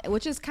post,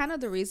 which is kind of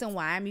the reason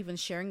why I'm even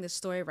sharing this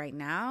story right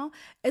now,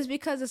 is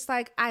because it's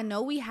like, I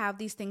know we have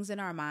these things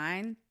in our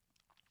mind,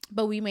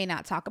 but we may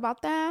not talk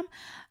about them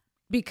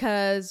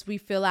because we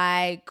feel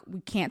like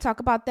we can't talk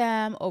about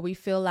them, or we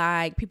feel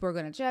like people are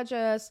going to judge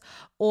us,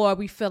 or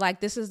we feel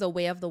like this is the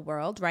way of the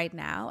world right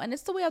now. And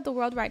it's the way of the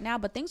world right now,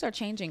 but things are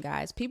changing,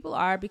 guys. People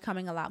are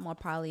becoming a lot more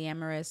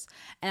polyamorous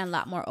and a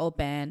lot more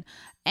open.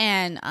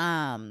 And,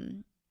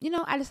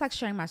 I just like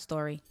sharing my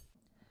story.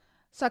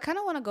 So I kind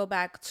of want to go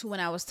back to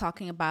when I was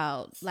talking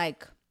about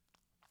like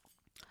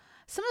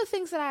some of the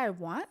things that I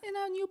want in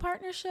a new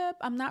partnership.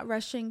 I'm not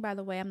rushing, by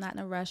the way. I'm not in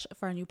a rush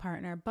for a new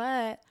partner,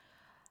 but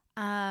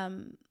I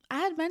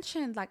had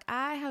mentioned like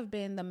I have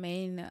been the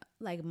main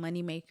like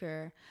money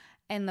maker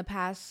in the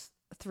past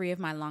 3 of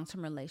my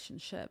long-term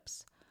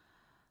relationships.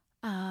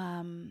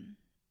 And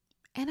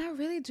I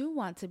really do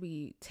want to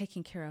be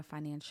taken care of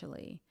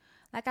financially.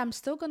 Like I'm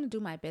still going to do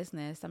my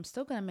business. I'm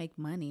still going to make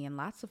money and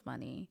lots of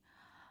money.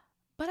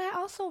 But I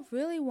also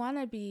really want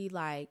to be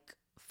like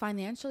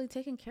financially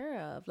taken care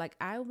of. Like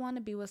I want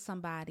to be with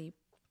somebody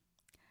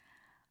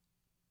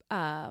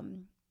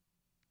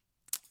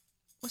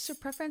what's your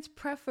preference?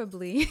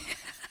 Preferably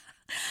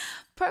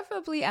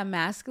a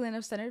masculine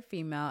or centered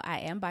female. I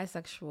am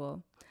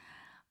bisexual,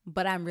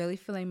 but I'm really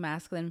feeling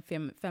masculine,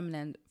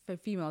 feminine for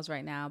females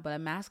right now. But a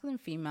masculine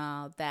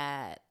female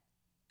that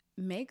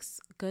makes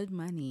good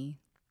money,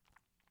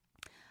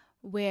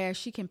 where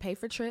she can pay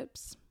for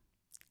trips,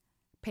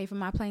 pay for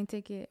my plane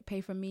ticket,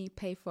 pay for me,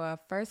 pay for a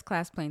first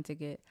class plane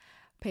ticket,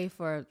 pay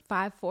for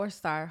a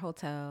 4-star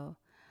hotel,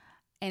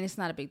 and it's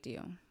not a big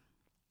deal.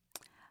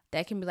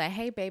 That can be like,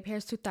 hey, babe,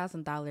 here's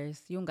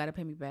 $2,000. You don't got to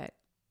pay me back.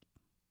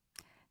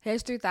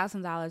 Here's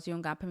 $3,000. You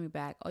don't got to pay me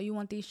back. Oh, you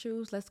want these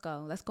shoes? Let's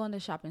go. Let's go on the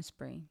shopping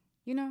spree.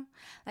 You know,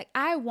 like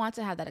I want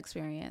to have that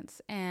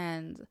experience.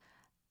 And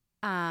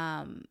in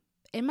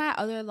my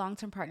other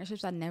long-term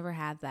partnerships, I never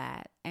had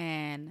that.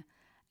 And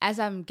as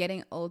I'm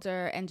getting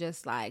older and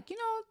just like,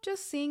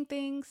 just seeing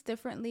things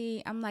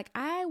differently, I'm like,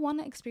 I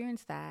want to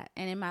experience that.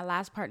 And in my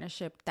last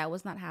partnership, that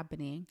was not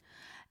happening.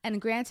 And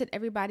granted,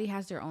 everybody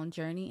has their own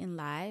journey in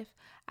life.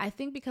 I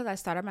think because I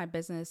started my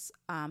business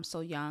so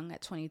young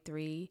at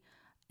 23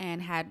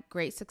 and had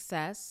great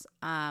success,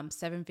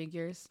 7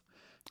 figures,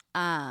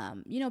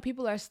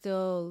 people are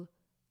still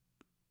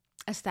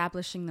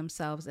establishing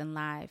themselves in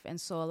life. And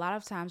so a lot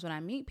of times when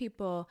I meet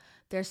people,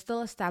 they're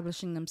still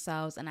establishing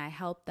themselves, and I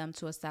help them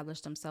to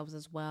establish themselves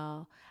as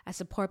well. I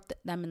support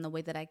them in the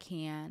way that I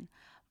can.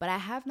 But I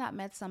have not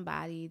met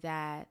somebody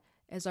that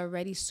is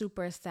already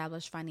super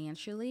established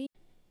financially.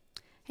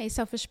 Hey,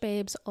 Selfish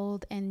Babes,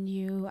 old and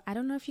new. I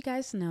don't know if you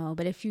guys know,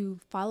 but if you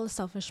follow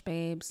Selfish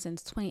Babes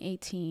since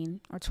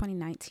 2018 or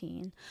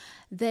 2019,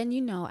 then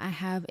you know I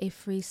have a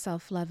free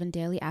self-love and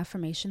daily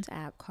affirmations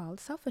app called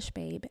Selfish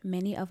Babe.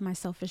 Many of my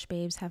Selfish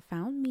Babes have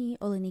found me,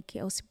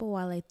 Olenike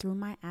Osibowale, through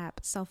my app,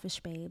 Selfish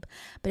Babe.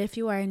 But if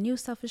you are a new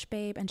Selfish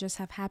Babe and just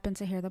have happened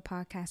to hear the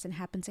podcast and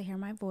happened to hear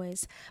my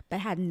voice, but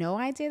had no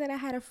idea that I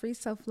had a free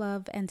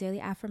self-love and daily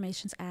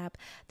affirmations app,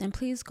 then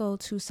please go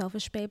to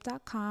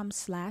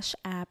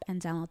selfishbabe.com/app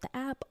and download the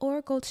app,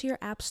 or go to your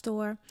app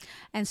store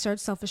and search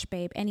Selfish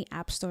Babe, any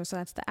app store. So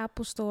that's the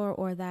Apple Store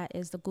or that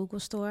is the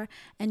Google Store,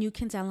 and you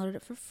can download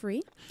it for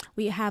free.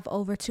 We have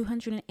over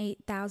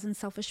 208,000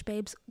 Selfish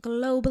Babes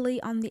globally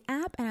on the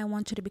app, and I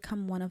want you to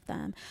become one of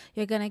them.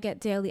 You're going to get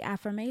daily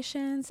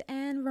affirmations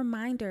and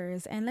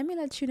reminders. And let me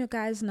let you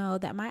guys know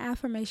that my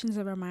affirmations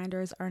and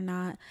reminders are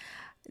not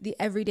the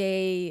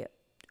everyday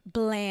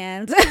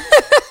bland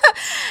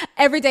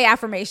everyday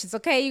affirmations,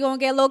 okay? You're gonna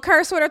get a little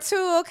curse word or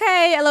two,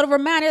 okay? A little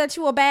reminder that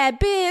you a bad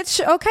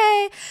bitch,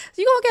 okay?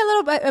 You're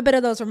gonna get a bit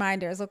of those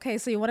reminders, okay?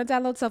 So you want to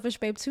download Selfish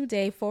Babe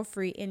today for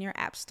free in your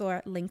app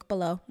store, link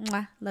below.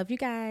 Mwah. Love you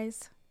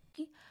guys.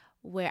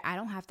 Where I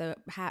don't have to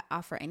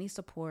offer any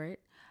support,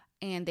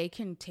 and they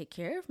can take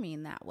care of me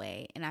in that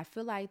way. And I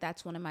feel like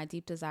that's one of my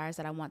deep desires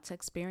that I want to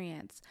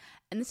experience.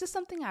 And this is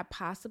something I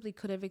possibly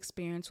could have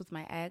experienced with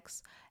my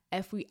ex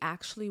if we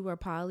actually were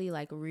poly,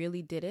 like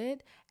really did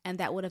it. And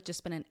that would have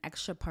just been an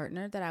extra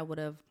partner that I would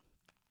have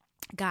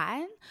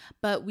gotten.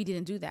 But we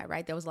didn't do that,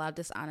 right? There was a lot of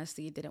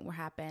dishonesty. It didn't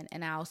happen.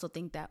 And I also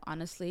think that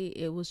honestly,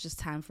 it was just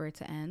time for it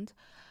to end.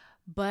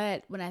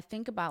 But when I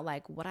think about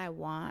like what I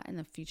want in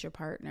a future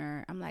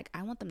partner, I'm like,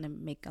 I want them to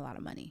make a lot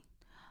of money.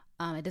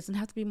 It doesn't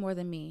have to be more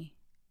than me,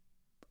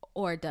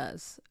 or it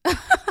does.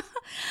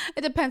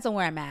 It depends on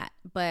where I'm at,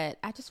 but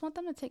I just want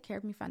them to take care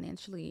of me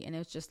financially. And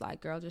it's just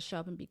like, girl, just show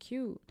up and be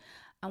cute.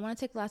 I want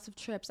to take lots of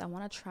trips. I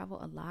want to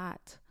travel a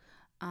lot.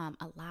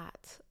 A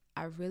lot.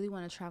 I really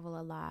want to travel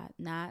a lot,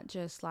 not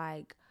just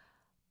like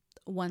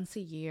once a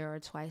year or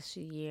twice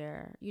a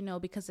year,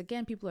 because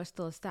again, people are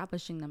still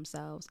establishing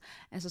themselves.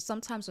 And so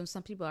sometimes when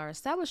some people are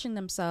establishing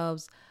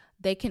themselves,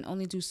 they can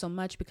only do so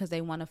much because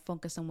they want to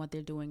focus on what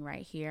they're doing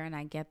right here. And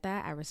I get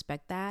that. I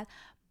respect that.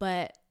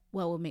 But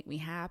what will make me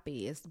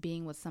happy is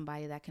being with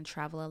somebody that can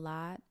travel a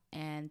lot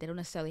and they don't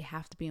necessarily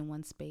have to be in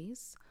one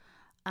space.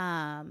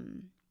 I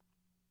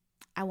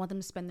want them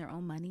to spend their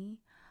own money.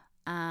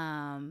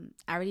 I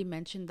already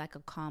mentioned like a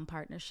calm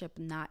partnership,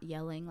 not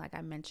yelling. Like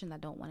I mentioned, I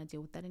don't want to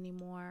deal with that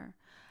anymore.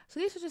 So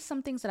these are just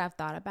some things that I've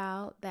thought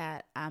about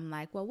that I'm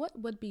like, well, what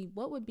would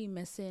be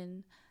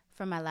missing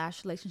from my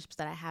last relationships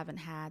that I haven't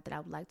had that I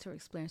would like to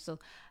experience. So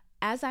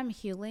as I'm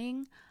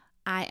healing,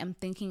 I am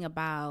thinking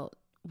about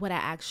what I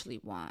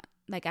actually want.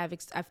 Like I've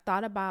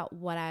thought about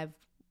what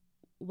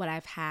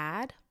I've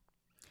had.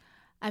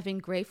 I've been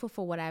grateful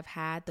for what I've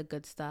had, the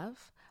good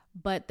stuff.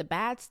 But the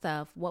bad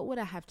stuff, what would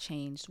I have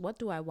changed? What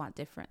do I want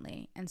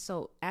differently? And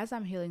so as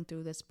I'm healing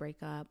through this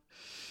breakup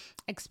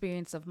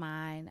experience of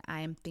mine, I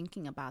am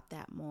thinking about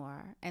that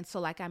more. And so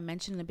like I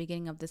mentioned in the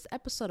beginning of this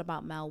episode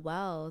about Mel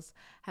Wells,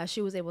 how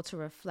she was able to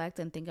reflect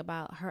and think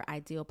about her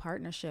ideal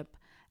partnership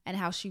and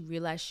how she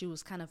realized she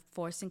was kind of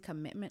forcing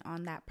commitment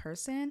on that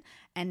person.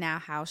 And now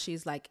how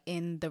she's like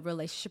in the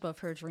relationship of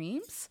her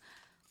dreams.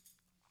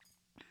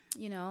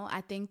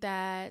 I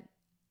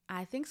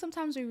think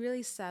sometimes we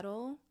really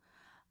settle.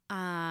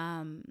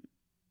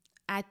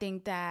 I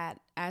think that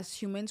as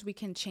humans, we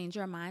can change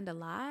our mind a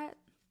lot.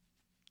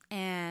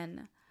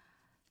 And,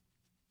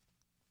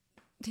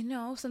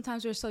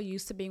 sometimes we're so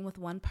used to being with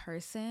one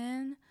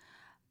person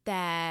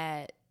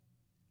that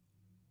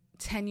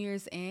 10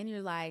 years in,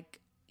 you're like,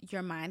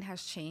 your mind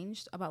has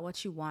changed about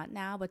what you want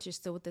now, but you're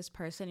still with this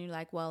person. You're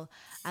like, well,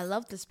 I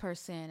love this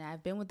person.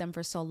 I've been with them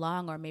for so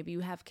long, or maybe you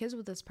have kids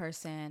with this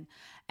person.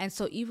 And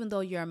so even though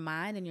your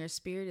mind and your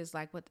spirit is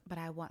like, but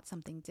I want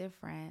something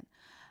different,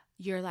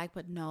 you're like,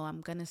 but no,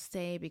 I'm going to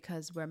stay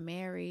because we're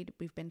married.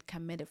 We've been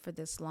committed for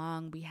this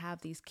long. We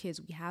have these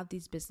kids. We have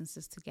these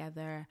businesses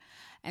together.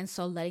 And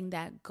so letting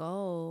that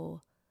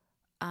go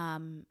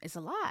is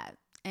a lot.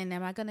 And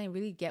am I going to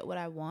really get what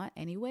I want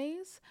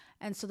anyways?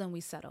 And so then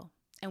we settle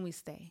and we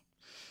stay.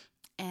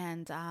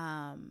 And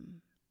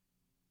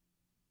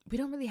we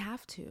don't really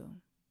have to.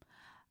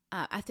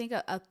 I think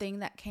a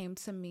thing that came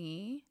to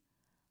me,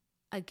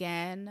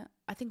 again,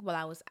 I think while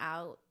I was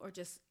out or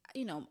just,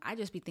 I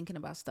just be thinking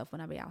about stuff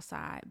when I be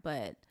outside,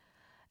 but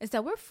it's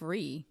that we're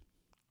free.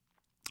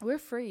 We're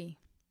free.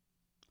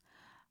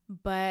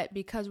 But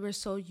because we're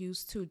so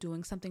used to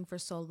doing something for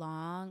so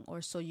long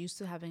or so used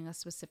to having a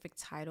specific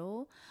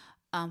title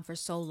for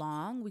so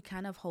long, we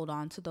kind of hold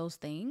on to those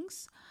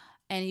things.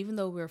 And even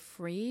though we're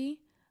free,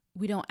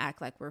 we don't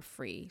act like we're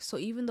free. So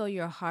even though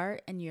your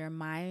heart and your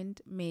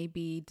mind may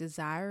be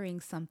desiring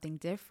something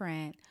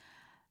different,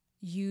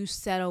 you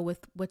settle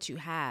with what you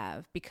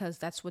have because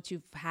that's what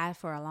you've had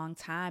for a long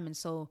time. And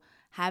so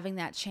having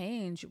that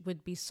change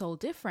would be so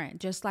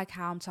different. Just like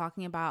how I'm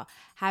talking about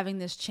having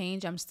this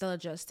change, I'm still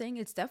adjusting.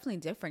 It's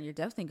definitely different. You're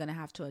definitely going to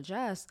have to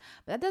adjust.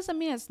 But that doesn't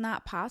mean it's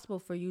not possible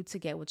for you to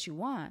get what you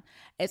want.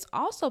 It's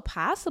also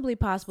possibly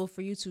possible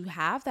for you to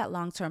have that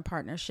long-term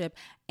partnership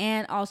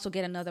and also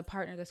get another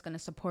partner that's going to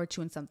support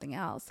you in something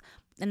else.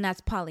 And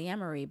that's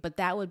polyamory, but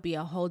that would be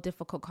a whole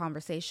difficult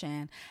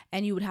conversation.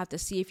 And you would have to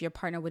see if your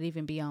partner would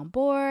even be on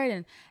board.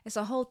 And it's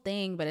a whole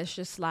thing, but it's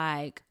just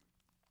like,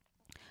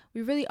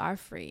 we really are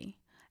free.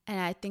 And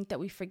I think that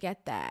we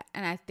forget that.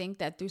 And I think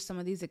that through some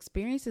of these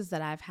experiences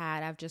that I've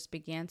had, I've just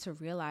began to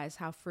realize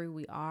how free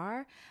we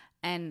are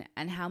and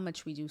how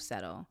much we do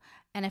settle.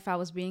 And if I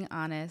was being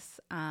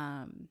honest,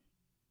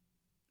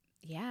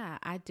 yeah,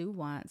 I do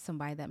want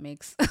somebody that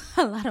makes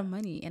a lot of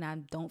money, and I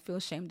don't feel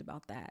ashamed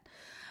about that.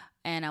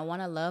 And I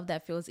want a love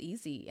that feels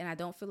easy, and I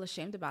don't feel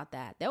ashamed about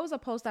that. There was a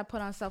post I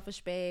put on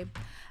Selfish Babe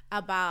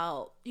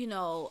about,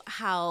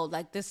 how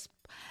like this,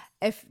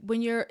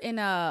 when you're in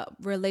a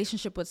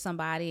relationship with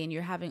somebody and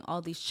you're having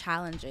all these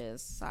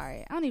challenges,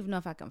 sorry, I don't even know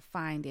if I can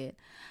find it.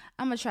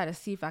 I'm going to try to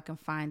see if I can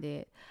find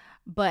it.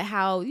 But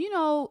how,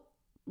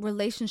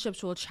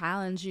 relationships will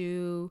challenge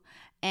you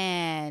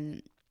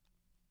and,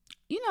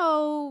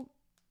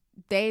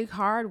 they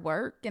hard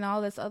work and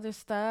all this other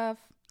stuff.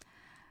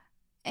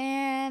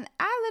 And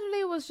I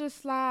literally was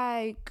just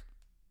like,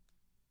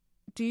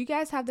 do you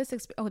guys have this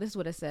experience? Oh, this is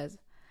what it says.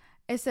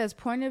 It says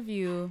point of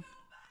view.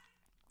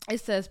 It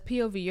says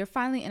POV, you're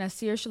finally in a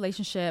serious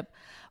relationship,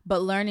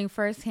 but learning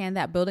firsthand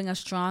that building a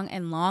strong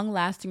and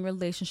long-lasting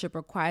relationship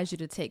requires you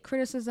to take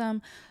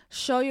criticism,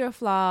 show your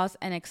flaws,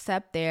 and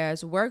accept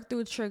theirs, work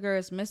through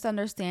triggers,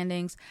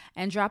 misunderstandings,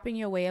 and dropping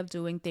your way of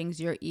doing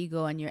things, your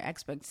ego, and your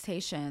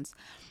expectations.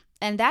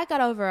 And that got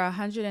over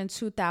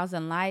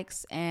 102,000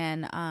 likes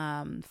and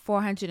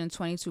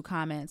 422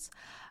 comments.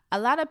 A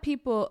lot of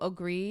people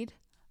agreed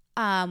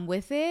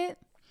with it.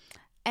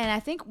 And I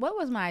think, what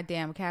was my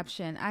damn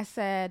caption? I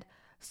said,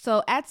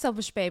 so at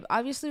Selfish Babe,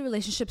 obviously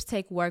relationships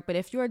take work, but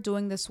if you are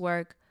doing this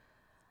work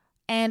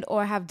and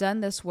or have done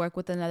this work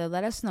with another,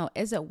 let us know.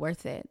 Is it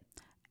worth it?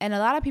 And a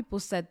lot of people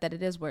said that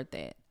it is worth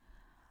it.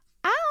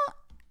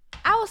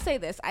 I will say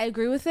this. I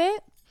agree with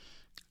it.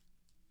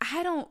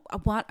 I don't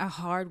want a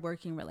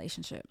hard-working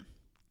relationship.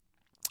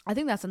 I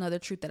think that's another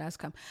truth that has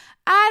come.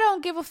 I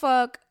don't give a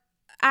fuck.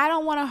 I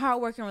don't want a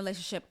hard-working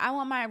relationship. I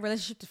want my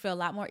relationship to feel a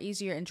lot more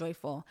easier and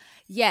joyful.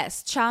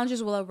 Yes,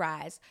 challenges will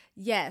arise.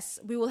 Yes,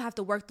 we will have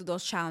to work through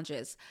those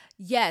challenges.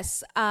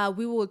 Yes,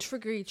 we will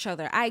trigger each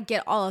other. I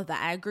get all of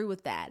that. I agree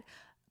with that.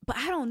 But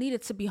I don't need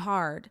it to be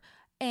hard.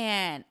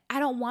 And I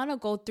don't want to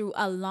go through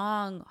a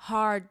long,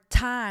 hard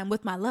time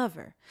with my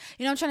lover.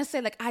 You know what I'm trying to say?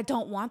 Like, I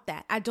don't want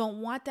that. I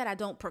don't want that. I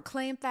don't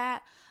proclaim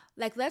that.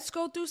 Like, let's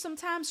go through some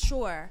times,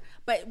 sure.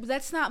 But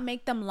let's not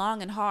make them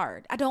long and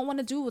hard. I don't want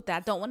to deal with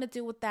that. I don't want to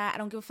deal with that. I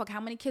don't give a fuck how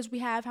many kids we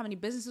have, how many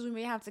businesses we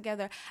may have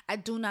together. I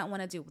do not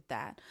want to deal with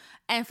that.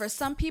 And for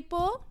some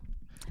people,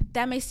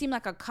 that may seem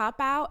like a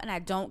cop-out, and I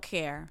don't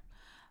care.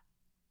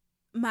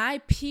 My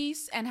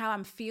peace and how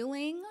I'm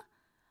feeling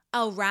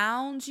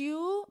around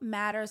you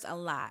matters a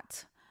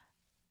lot.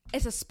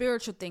 It's a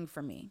spiritual thing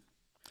for me.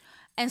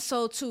 And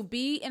so to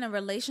be in a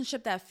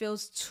relationship that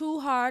feels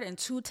too hard and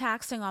too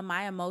taxing on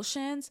my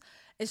emotions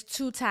is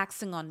too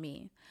taxing on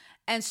me.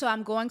 And so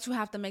I'm going to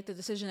have to make the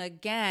decision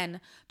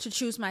again to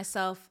choose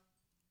myself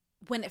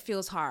when it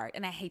feels hard.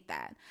 And I hate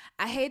that.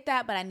 I hate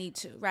that, but I need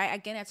to, right?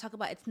 Again, I talk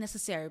about it's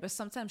necessary, but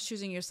sometimes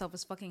choosing yourself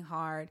is fucking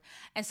hard.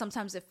 And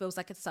sometimes it feels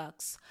like it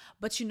sucks.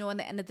 But you know, in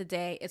the end of the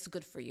day, it's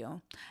good for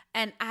you.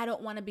 And I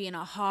don't want to be in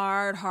a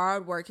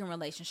hard working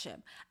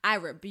relationship. I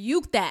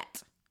rebuke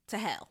that to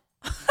hell.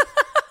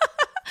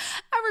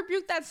 I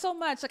rebuke that so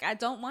much. Like, I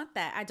don't want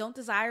that. I don't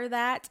desire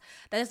that.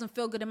 That doesn't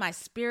feel good in my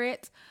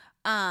spirit.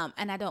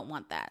 And I don't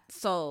want that.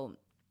 So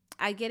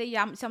I get it.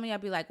 Some of y'all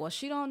be like, well,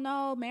 she don't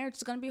know. Marriage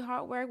is going to be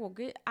hard work. Well,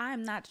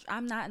 I'm not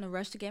in a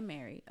rush to get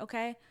married.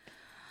 Okay.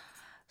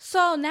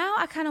 So now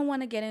I kind of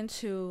want to get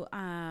into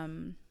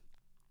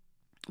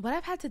what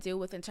I've had to deal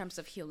with in terms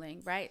of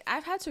healing, right?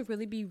 I've had to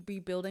really be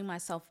rebuilding my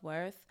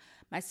self-worth,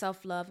 my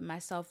self-love, and my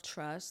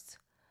self-trust.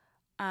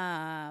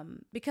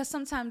 Because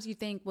sometimes you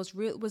think was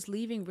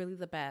leaving really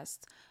the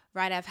best,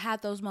 right? I've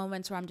had those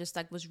moments where I'm just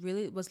like, was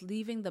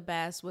leaving the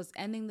best, was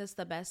ending this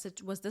the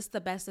best, was this the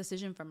best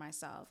decision for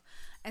myself?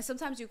 And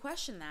sometimes you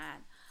question that.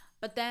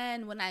 But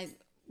then when I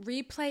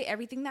replay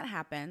everything that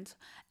happened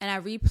and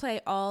I replay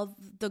all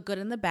the good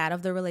and the bad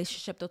of the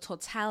relationship, the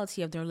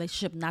totality of the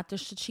relationship, not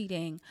just the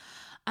cheating,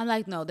 I'm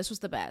like, no, this was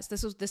the best.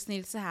 This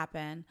needed to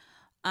happen.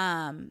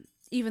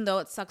 Even though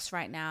it sucks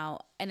right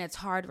now and it's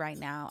hard right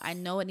now, I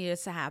know it needed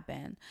to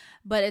happen.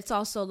 But it's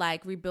also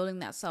like rebuilding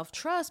that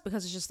self-trust,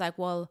 because it's just like,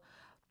 well,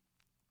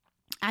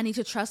 I need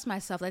to trust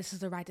myself that this is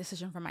the right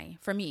decision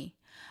for me.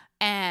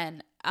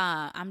 And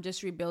I'm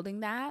just rebuilding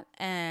that.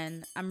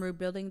 And I'm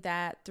rebuilding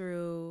that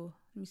through,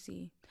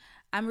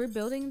 I'm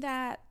rebuilding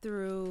that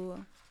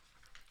through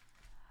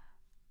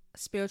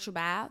spiritual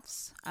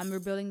baths. I'm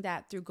rebuilding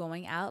that through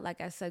going out.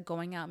 Like I said,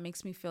 going out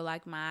makes me feel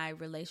like my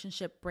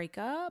relationship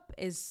breakup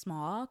is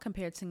small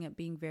compared to it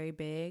being very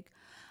big.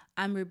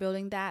 I'm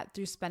rebuilding that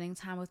through spending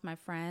time with my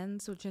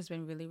friends, which has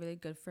been really, really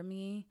good for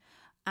me.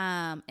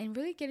 And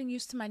really getting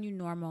used to my new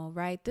normal,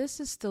 right?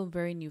 This is still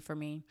very new for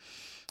me.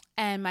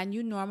 And my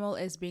new normal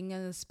is being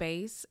in a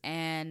space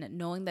and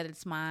knowing that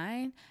it's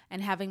mine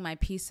and having my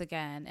peace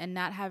again and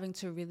not having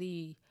to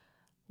really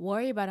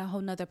worry about a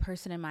whole nother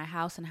person in my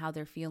house and how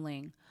they're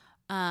feeling.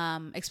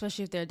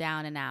 Especially if they're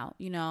down and out,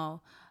 you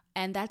know,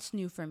 and that's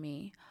new for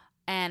me.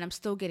 And I'm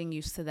still getting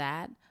used to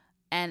that.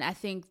 And I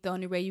think the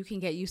only way you can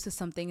get used to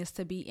something is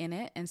to be in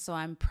it. And so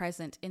I'm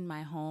present in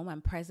my home.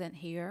 I'm present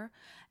here.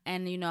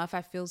 And, you know, if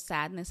I feel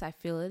sadness, I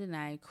feel it and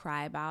I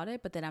cry about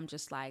it. But then I'm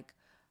just like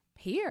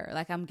here,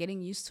 like I'm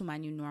getting used to my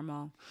new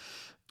normal.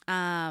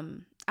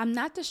 I'm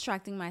not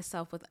distracting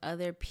myself with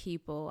other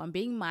people. I'm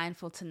being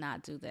mindful to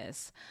not do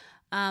this.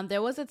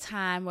 There was a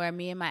time where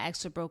me and my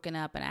ex were broken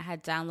up and I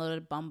had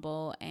downloaded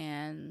Bumble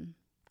and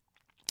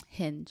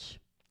Hinge.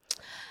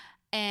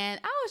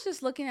 And I was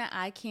just looking at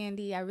eye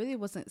candy. I really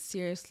wasn't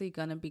seriously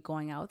going to be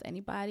going out with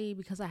anybody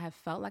because I had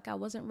felt like I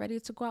wasn't ready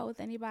to go out with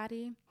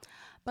anybody.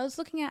 But I was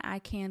looking at eye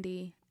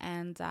candy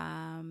and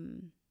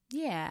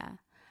yeah,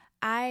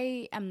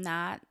 I am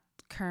not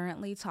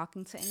currently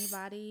talking to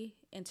anybody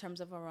in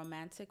terms of a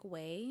romantic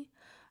way.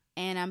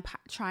 And I'm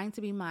trying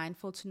to be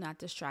mindful to not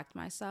distract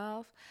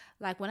myself.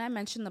 Like when I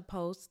mentioned the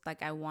post,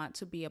 like I want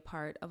to be a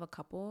part of a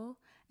couple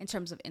in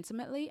terms of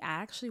intimately, I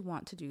actually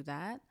want to do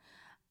that.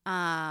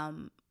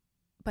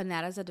 But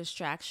not as a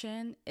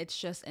distraction. It's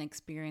just an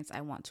experience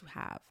I want to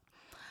have.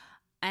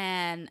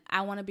 And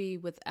I want to be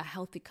with a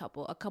healthy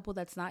couple, a couple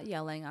that's not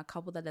yelling, a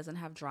couple that doesn't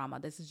have drama.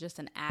 This is just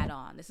an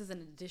add-on. This is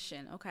an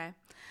addition, okay?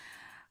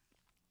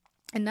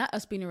 and not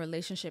us being in a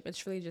relationship,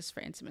 it's really just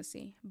for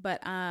intimacy. But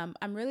I'm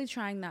really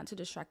trying not to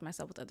distract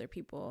myself with other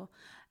people.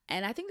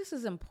 And I think this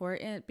is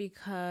important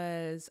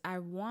because I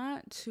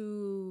want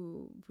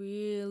to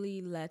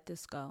really let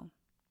this go.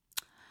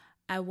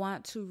 I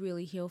want to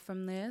really heal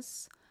from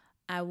this.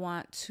 I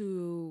want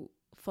to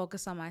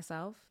focus on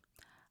myself.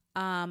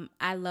 I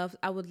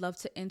would love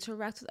to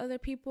interact with other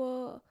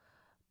people,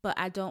 but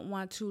I don't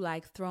want to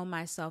like throw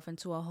myself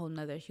into a whole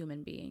nother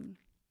human being.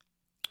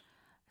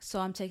 So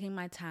I'm taking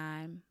my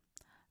time,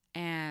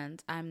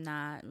 and I'm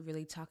not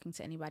really talking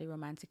to anybody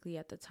romantically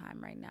at the time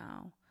right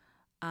now.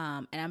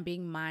 And I'm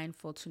being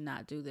mindful to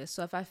not do this.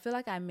 So if I feel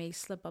like I may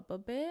slip up a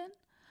bit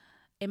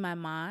in my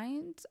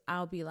mind,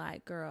 I'll be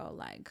like, girl,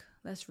 like,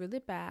 let's reel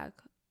it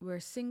back. We're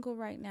single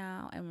right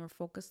now and we're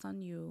focused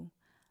on you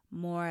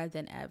more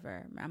than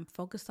ever. I'm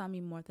focused on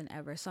me more than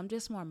ever. So I'm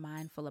just more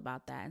mindful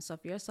about that. And so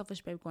if you're a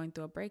selfish babe going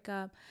through a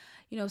breakup,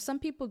 you know, some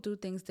people do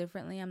things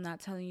differently. I'm not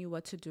telling you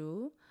what to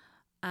do.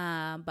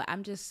 But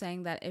I'm just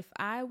saying that if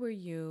I were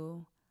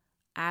you,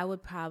 I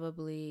would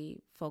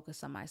probably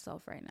focus on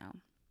myself right now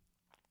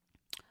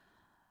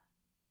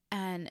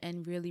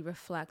and really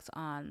reflect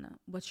on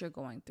what you're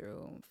going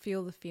through.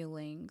 Feel the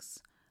feelings.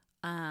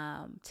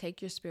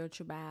 Take your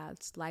spiritual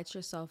baths. Light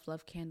your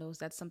self-love candles.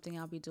 That's something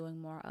I'll be doing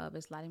more of,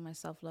 is lighting my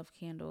self-love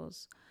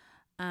candles.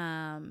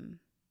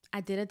 I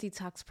did a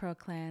detox pearl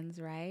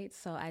cleanse, right?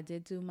 So I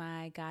did do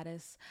my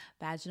goddess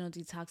vaginal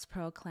detox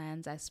pearl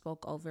cleanse. I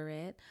spoke over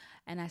it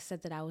and I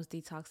said that I was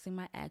detoxing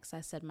my ex.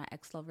 I said my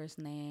ex-lover's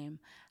name.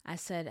 I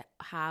said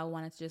how I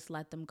wanted to just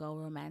let them go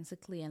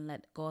romantically and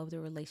let go of the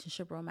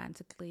relationship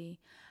romantically.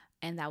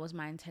 And that was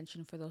my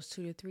intention for those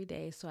 2 to 3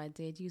 days. So I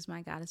did use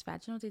my goddess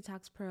vaginal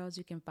detox pearls.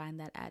 You can find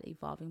that at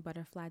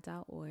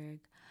evolvingbutterfly.org.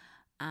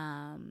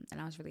 And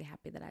I was really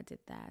happy that I did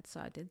that. So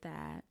I did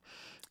that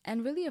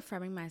and really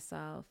affirming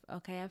myself.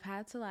 Okay. I've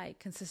had to like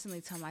consistently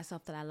tell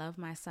myself that I love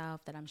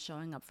myself, that I'm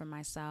showing up for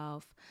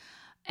myself.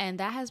 And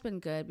that has been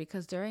good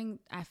because during,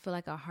 I feel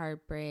like a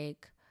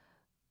heartbreak,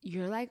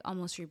 you're like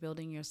almost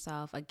rebuilding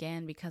yourself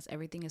again because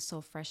everything is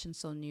so fresh and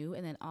so new.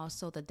 And then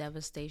also the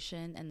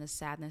devastation and the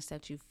sadness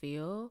that you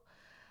feel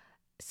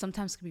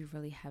sometimes can be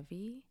really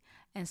heavy.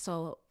 And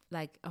so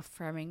like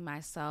affirming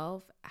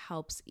myself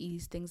helps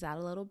ease things out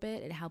a little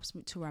bit. It helps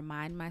me to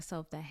remind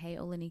myself that, hey,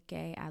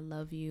 Olenike, I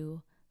love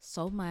you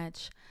so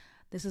much.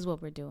 This is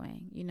what we're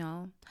doing, you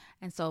know?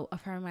 And so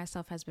affirming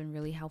myself has been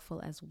really helpful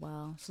as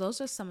well. So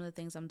those are some of the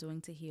things I'm doing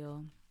to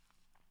heal.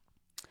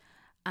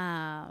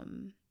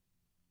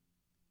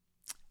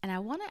 And I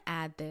want to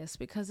add this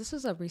because this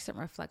was a recent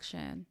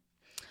reflection.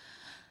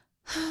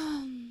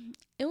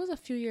 It was a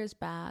few years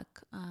back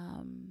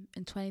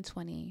in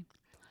 2020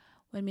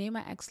 when me and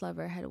my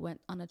ex-lover had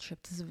went on a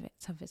trip to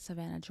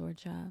Savannah,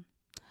 Georgia.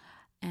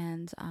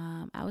 And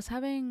I was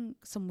having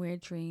some weird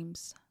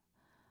dreams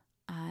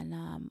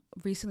and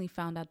recently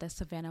found out that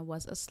Savannah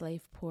was a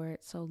slave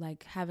port. So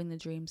like having the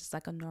dreams is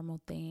like a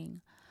normal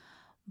thing.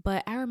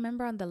 But I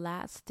remember on the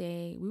last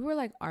day, we were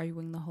like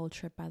arguing the whole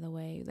trip, by the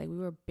way. Like we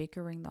were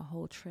bickering the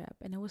whole trip.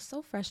 And it was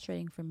so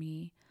frustrating for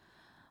me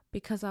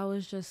because I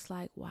was just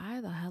like, why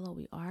the hell are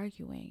we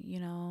arguing, you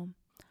know?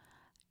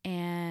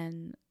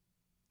 And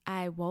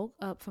I woke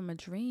up from a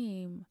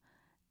dream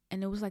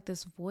and it was like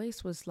this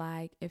voice was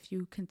like, if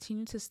you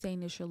continue to stay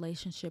in this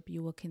relationship,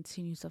 you will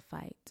continue to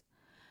fight.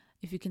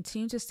 If you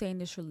continue to stay in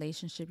this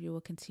relationship, you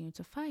will continue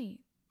to fight.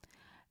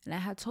 And I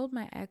had told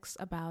my ex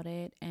about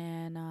it,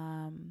 and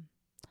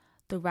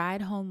the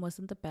ride home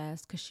wasn't the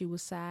best because she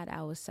was sad.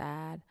 I was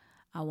sad.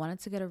 I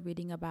wanted to get a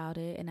reading about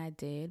it, and I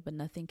did, but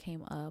nothing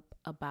came up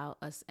about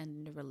us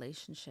ending the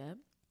relationship.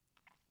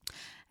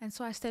 And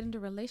so I stayed in the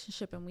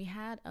relationship, and we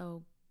had a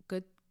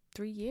good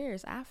 3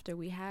 years after.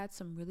 We had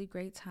some really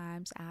great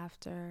times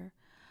after,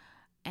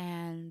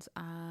 and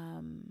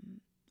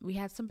we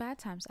had some bad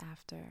times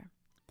after.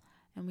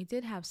 And we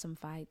did have some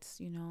fights,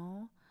 you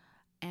know.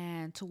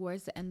 And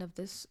towards the end of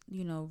this,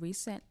 you know,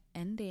 recent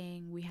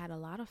ending, we had a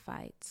lot of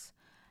fights.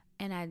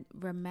 And I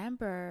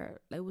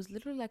remember, it was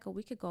literally like a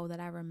week ago that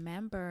I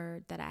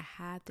remember that I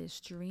had this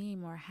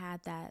dream or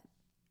had that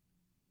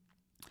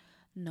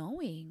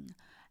knowing.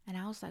 And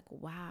I was like,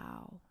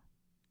 wow.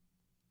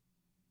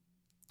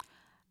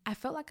 I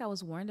felt like I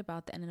was warned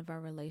about the end of our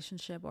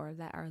relationship or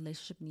that our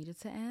relationship needed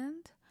to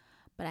end,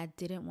 but I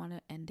didn't want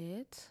to end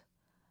it.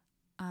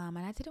 And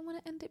I didn't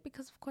want to end it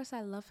because, of course,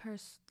 I loved her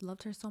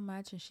so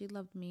much and she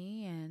loved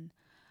me and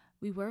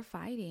we were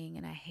fighting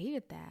and I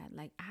hated that.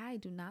 Like, I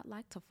do not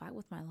like to fight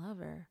with my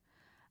lover.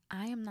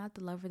 I am not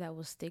the lover that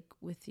will stick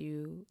with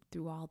you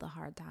through all the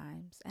hard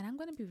times. And I'm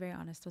going to be very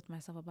honest with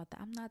myself about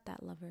that. I'm not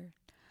that lover.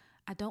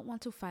 I don't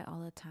want to fight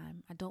all the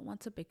time. I don't want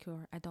to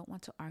bicker. I don't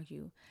want to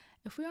argue.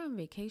 If we're on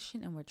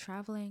vacation and we're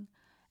traveling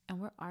and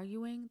we're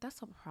arguing,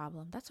 that's a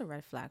problem. That's a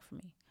red flag for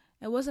me.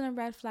 It wasn't a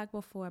red flag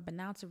before, but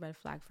now it's a red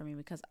flag for me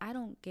because I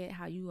don't get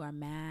how you are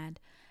mad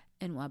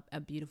in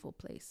a beautiful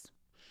place.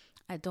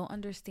 I don't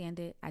understand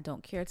it. I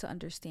don't care to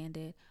understand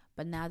it.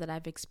 But now that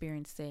I've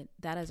experienced it,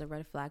 that is a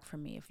red flag for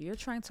me. If you're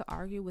trying to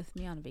argue with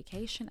me on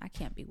vacation, I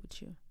can't be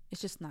with you.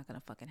 It's just not going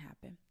to fucking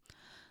happen.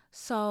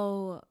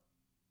 So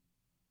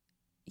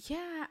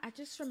yeah, I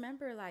just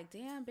remember like,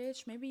 damn,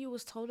 bitch, maybe you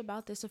was told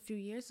about this a few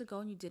years ago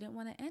and you didn't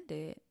want to end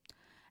it.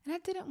 And I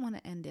didn't want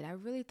to end it. I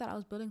really thought I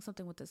was building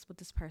something with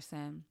this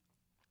person.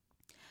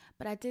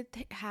 But I did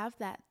have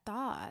that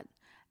thought.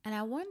 And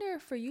I wonder,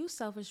 for you,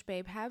 selfish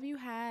babe, have you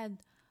had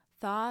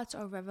thoughts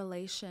or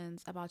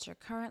revelations about your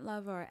current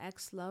lover or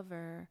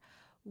ex-lover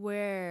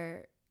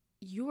where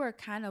you were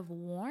kind of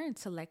warned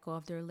to let go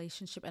of the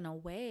relationship in a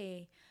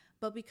way,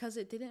 but because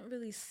it didn't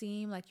really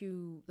seem like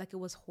it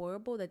was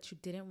horrible, that you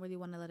didn't really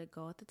want to let it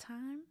go at the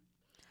time?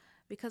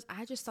 Because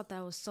I just thought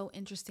that was so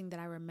interesting that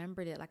I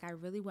remembered it. Like, I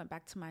really went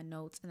back to my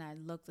notes and I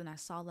looked and I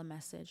saw the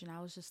message and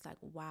I was just like,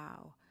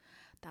 wow,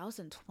 that was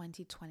in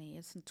 2020.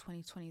 It's in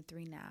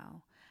 2023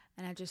 now.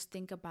 And I just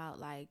think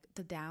about like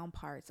the down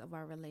parts of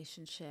our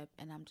relationship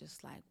and I'm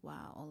just like,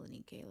 wow,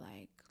 Olenike,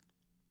 like,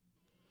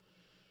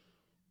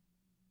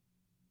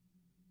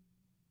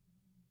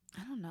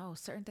 I don't know,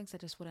 certain things I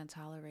just wouldn't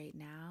tolerate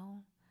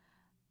now.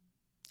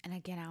 And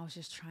again, I was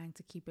just trying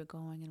to keep it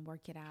going and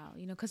work it out,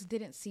 because it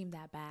didn't seem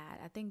that bad.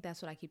 I think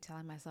that's what I keep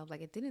telling myself.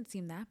 Like, it didn't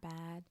seem that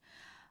bad.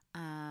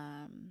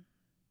 Um,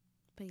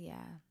 but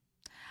yeah.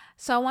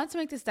 So I want to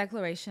make this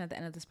declaration at the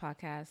end of this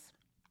podcast,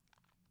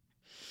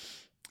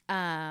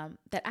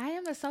 that I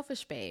am a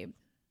selfish babe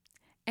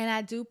and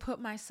I do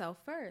put myself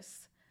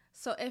first.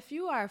 So if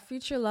you are a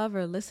future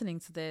lover listening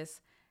to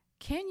this,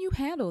 can you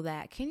handle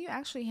that? Can you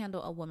actually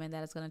handle a woman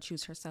that is going to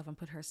choose herself and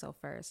put herself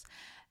first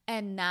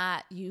and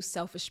not use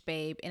selfish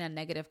babe in a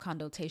negative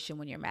connotation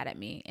when you're mad at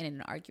me and in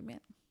an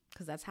argument?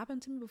 Because that's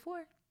happened to me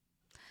before.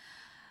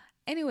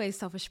 Anyways,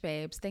 selfish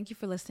babes, thank you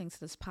for listening to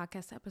this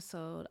podcast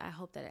episode. I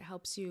hope that it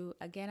helps you.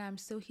 Again, I'm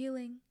still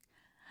healing.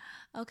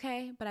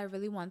 Okay, but I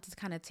really want to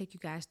kind of take you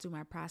guys through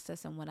my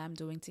process and what I'm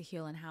doing to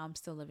heal and how I'm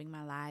still living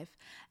my life.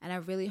 And I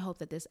really hope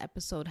that this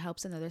episode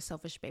helps another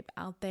selfish babe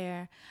out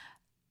there.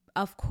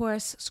 Of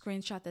course,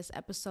 screenshot this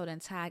episode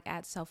and tag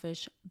at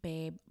Selfish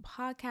Babe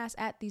Podcast,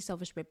 at The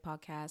Selfish Babe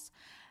Podcast.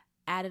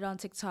 Add it on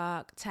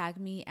TikTok, tag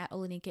me at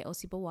Olenike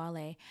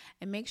Osibowale,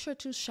 and make sure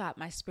to shop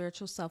my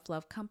spiritual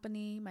self-love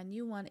company, my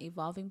new one,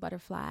 Evolving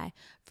Butterfly,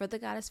 for the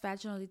Goddess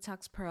Vaginal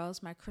Detox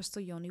Pearls, my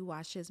crystal yoni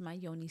washes, my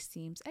yoni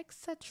steams,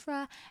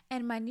 etc.,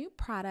 and my new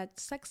product,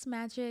 Sex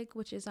Magic,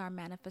 which is our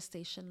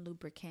manifestation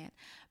lubricant.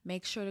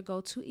 Make sure to go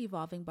to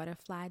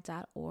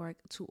evolvingbutterfly.org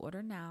to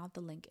order now.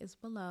 The link is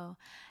below.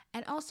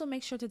 And also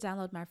make sure to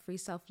download my free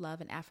self-love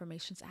and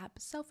affirmations app,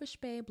 Selfish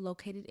Babe,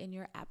 located in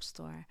your app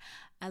store.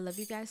 I love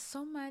you guys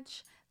so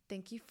much.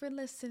 Thank you for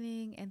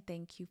listening and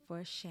thank you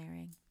for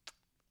sharing.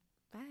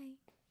 Bye.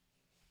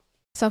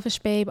 Selfish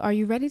babe, are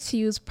you ready to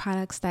use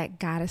products that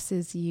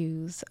goddesses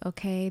use?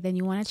 Okay, then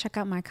you want to check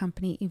out my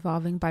company,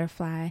 Evolving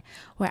Butterfly,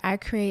 where I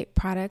create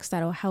products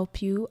that will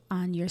help you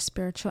on your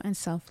spiritual and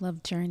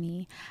self-love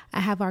journey.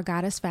 I have our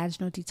Goddess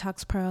Vaginal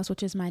Detox Pearls,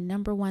 which is my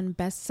 #1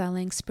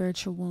 best-selling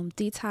spiritual womb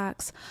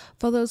detox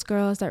for those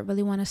girls that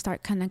really want to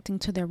start connecting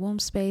to their womb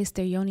space,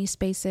 their yoni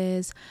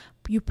spaces.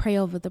 You pray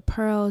over the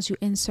pearls, you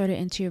insert it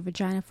into your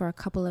vagina for a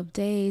couple of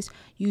days,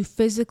 you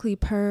physically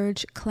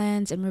purge,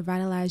 cleanse, and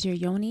revitalize your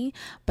yoni.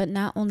 But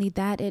not only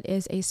that, it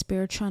is a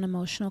spiritual and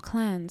emotional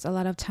cleanse. A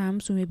lot of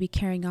times we may be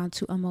carrying on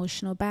to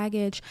emotional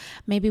baggage.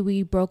 Maybe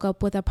we broke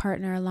up with a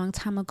partner a long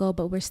time ago,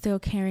 but we're still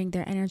carrying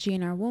their energy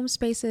in our womb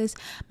spaces.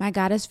 My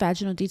Goddess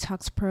Vaginal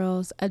Detox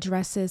Pearls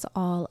addresses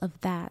all of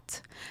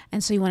that.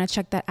 And so you want to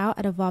check that out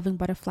at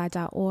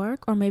evolvingbutterfly.org,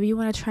 or maybe you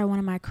want to try one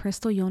of my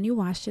crystal yoni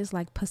washes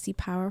like Pussy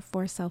Power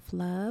for self-love,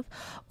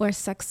 or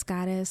Sex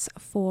Goddess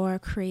for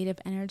creative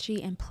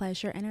energy and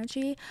pleasure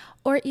energy,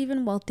 or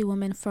even Wealthy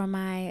Woman for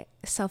my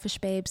selfish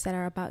babes that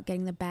are about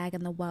getting the bag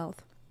and the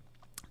wealth.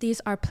 These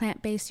are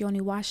plant-based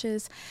yoni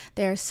washes.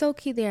 They are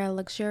silky, they are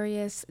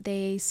luxurious,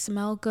 they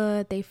smell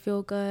good, they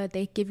feel good,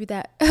 they give you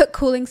that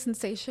cooling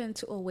sensation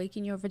to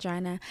awaken your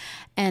vagina.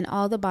 And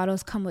all the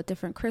bottles come with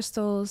different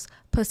crystals: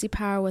 Pussy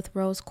Power with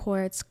rose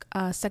quartz,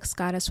 Sex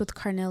Goddess with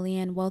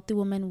carnelian, Wealthy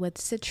Woman with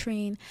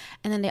citrine.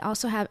 And then they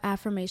also have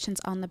affirmations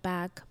on the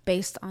back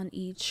based on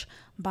each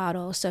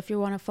bottle. So if you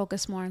want to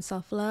focus more on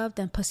self-love,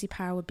 then Pussy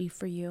Power would be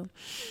for you.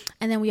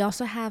 And then we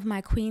also have my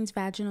Queen's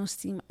Vaginal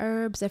Steam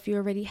Herbs. If you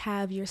already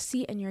have your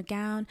seat and your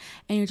gown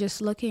and you're just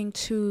looking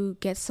to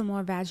get some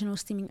more vaginal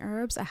steaming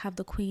herbs, I have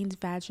the Queen's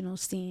Vaginal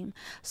Steam.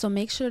 So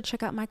make sure to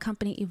check out my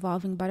company,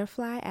 Evolving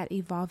Butterfly, at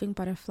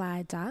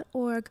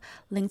evolvingbutterfly.org.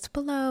 Linked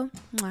below.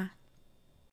 Mwah.